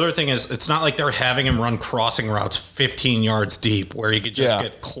 Yeah. the other thing is, it's not like they're having him run crossing routes 15 yards deep where he could just Yeah.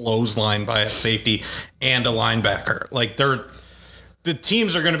 get clotheslined by a safety and a linebacker. Like, the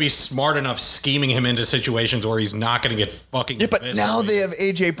teams are going to be smart enough scheming him into situations where he's not going to get fucking. Yeah, but now they have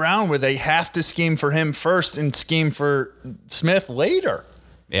A.J. Brown where they have to scheme for him first and scheme for Smith later.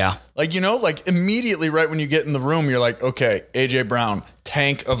 Yeah. Like, like immediately right when you get in the room, you're like, okay, A.J. Brown,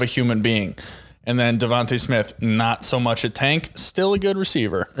 tank of a human being. And then Devontae Smith, not so much a tank, still a good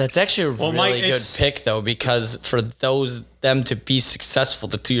receiver. That's actually a really Mike, good it's- pick, though, because for them to be successful,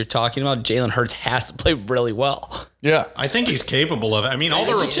 the 2 you're talking about, Jalen Hurts has to play really well. Yeah. I think he's capable of it. I mean, all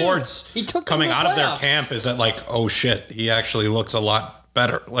the he just- reports he took them coming to the out of their playoffs. camp is that, like, oh shit, he actually looks a lot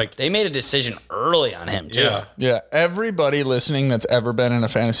better. Like, They made a decision early on him, too. yeah. Yeah. Everybody listening that's ever been in a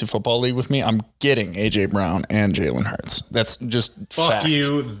fantasy football league with me, I'm getting A.J. Brown and Jalen Hurts. That's just Fuck fact.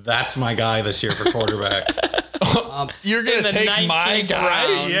 you. That's my guy this year for quarterback. You're going In to the take my 19th guy?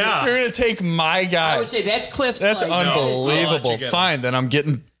 round. Yeah. You're going to take my guy. I would say that's Cliff's. That's like, unbelievable. I'll let you get Fine, then I'm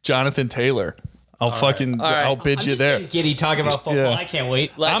getting Jonathan Taylor. I'll bid you there. Giddy talking about football. Yeah. I can't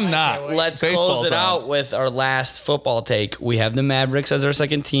wait. I'm not. Let's Baseball's close it on. out with our last football take. We have the Mavericks as our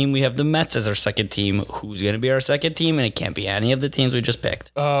second team. We have the Mets as our second team. Who's going to be our second team? And it can't be any of the teams we just picked.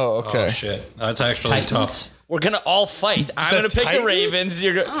 Oh, okay. Oh shit. That's actually Titans. tough. We're going to all fight. I'm The going to pick Titans? the Ravens.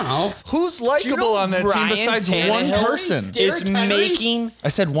 You're I don't know. Who's likable know on that team Ryan besides one Tannehill? person? Derrick is Henry? making. I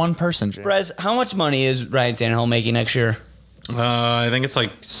said one person, Jay. Brez, how much money is Ryan Tannehill making next year? I think it's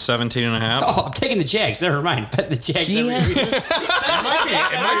like 17 and a half. Oh, I'm taking the Jags. Never mind. Bet the Jags every week.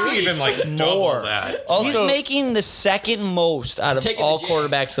 It might be even like double that. Also, He's making the second most out of Taking all the Jags.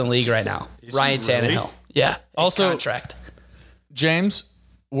 quarterbacks in the league right now. Is he Ryan really? Tannehill. Yeah. Also- contract. James,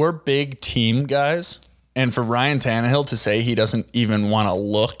 we're big team guys, and for Ryan Tannehill to say he doesn't even want to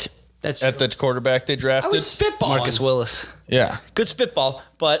look That's at true. the quarterback they I drafted, was spitballing. Marcus Willis. yeah, Good spitball,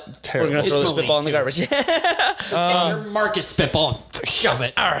 but Terrible. we're going to throw the It's spitball in the moving, garbage. Your Marcus spitball. Shove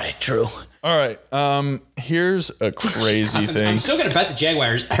it. All right, true. All right. Here's a crazy thing. I'm still going to bet the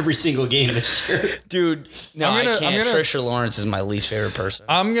Jaguars every single game this year. Dude, no, I'm I can't. gonna- Trisha Lawrence is my least favorite person.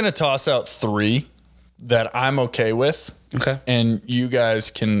 I'm gonna toss out 3 that I'm okay with, Okay. and you guys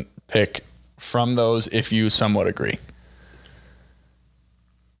can pick from those if you somewhat agree.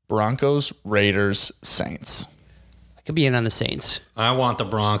 Broncos, Raiders, Saints. I could be in on the Saints. I want the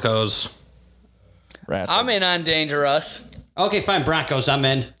Broncos. Rats. I'm in on Dangerous. Okay, fine. Broncos, I'm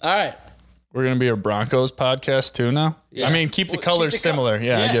in. All right. We're gonna be a Broncos podcast too now. Yeah. I mean, keep the Well, colors keep the similar.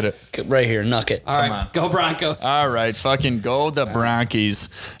 Yeah, I yeah. get it. Right here, Nuck it. All right, go Broncos. All right, fucking go the Bronkies,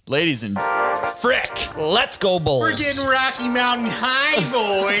 ladies and frick. Let's go, Bulls. Rocky Mountain High,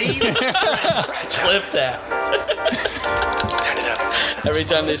 boys. Clip that. Turn it up. Every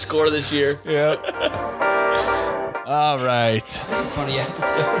time they score this year. Yep. All right. That's a funny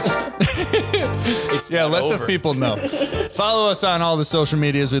episode. Yeah, let the people know. Follow us on all the social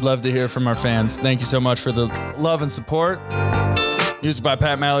medias. We'd love to hear from our fans. Thank you so much for the love and support. Music by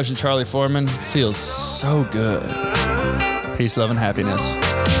Pat Mallers and Charlie Foreman. Feels so good. Peace, love, and happiness.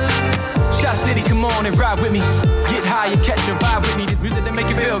 Shot City, come on and ride with me. Get high and catch a vibe with me. This music that make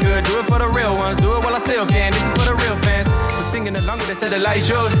you feel good. Do it for the real ones. Do it while I still can. This is for the real fans. We're singing along with us at the light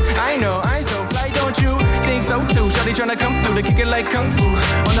shows. I know, I ain't so fly, don't you? Think so too. Shawty tryna come through to kick it like kung fu.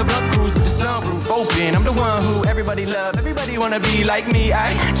 On the block cruise with the sunroof open. I'm the one who everybody love. Everybody wanna be like me.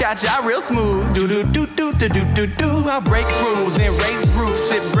 I cha-cha real smooth. Do-do-do-do-do-do-do-do. I break rules and race roofs.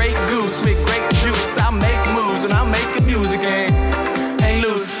 Sip great goose with great juice. I make moves when I'm making music and ain't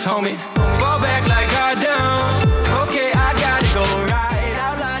loose, homie. Fall back like I done. Okay, I gotta go right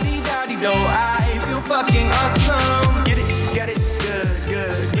out, la-dee-da-dee-do. I feel fucking awesome. Get it, got it, good,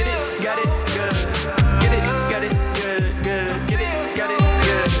 good. Get it, got it, good. Get it, got it, good, good. Get it, got it,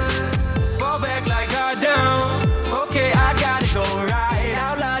 good. Fall back like I done. Okay, I gotta go right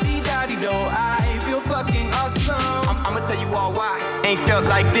out, la-dee-da-dee-do. I feel fucking awesome. I'ma tell you all why. Ain't felt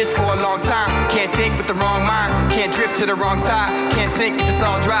like this for a long time. Can't think with the wrong mind. Can't drift to the wrong tide. Can't sink if it's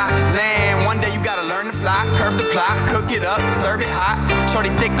all dry. Land, one day you gotta learn to fly. Curve the plot, cook it up, serve it hot. Shorty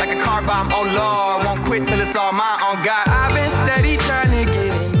thick like a car bomb. Oh Lord, won't quit till it's all mine. On God, I've been steady trying to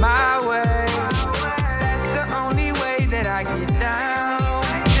get in my way. That's the only way that I get down.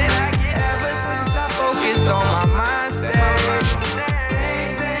 Ever since I focused on my mind state, they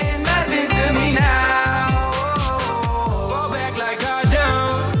ain't saying nothing to me now.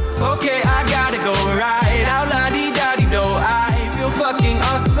 Okay, I gotta go right out, la-dee-da-dee-do. I feel fucking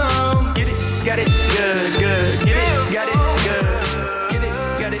awesome. Get it, got it, good, good. Get it, got it, good. Get it,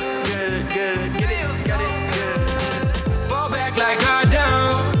 got it, good, good. Get it, got it, good. Fall back like I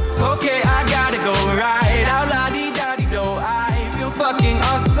done. Okay, I gotta go right out, la-dee-da-dee-do. I feel fucking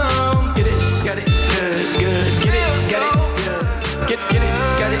awesome. Get it, got it, good, good. Get it, got it, good. Get it,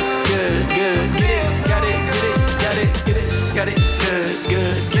 got it, good, good. Get it, got it, got it, got it, good,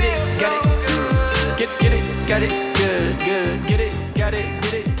 good. Get it, got it, get it, got it, good, good. Get it, got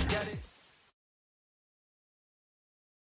it,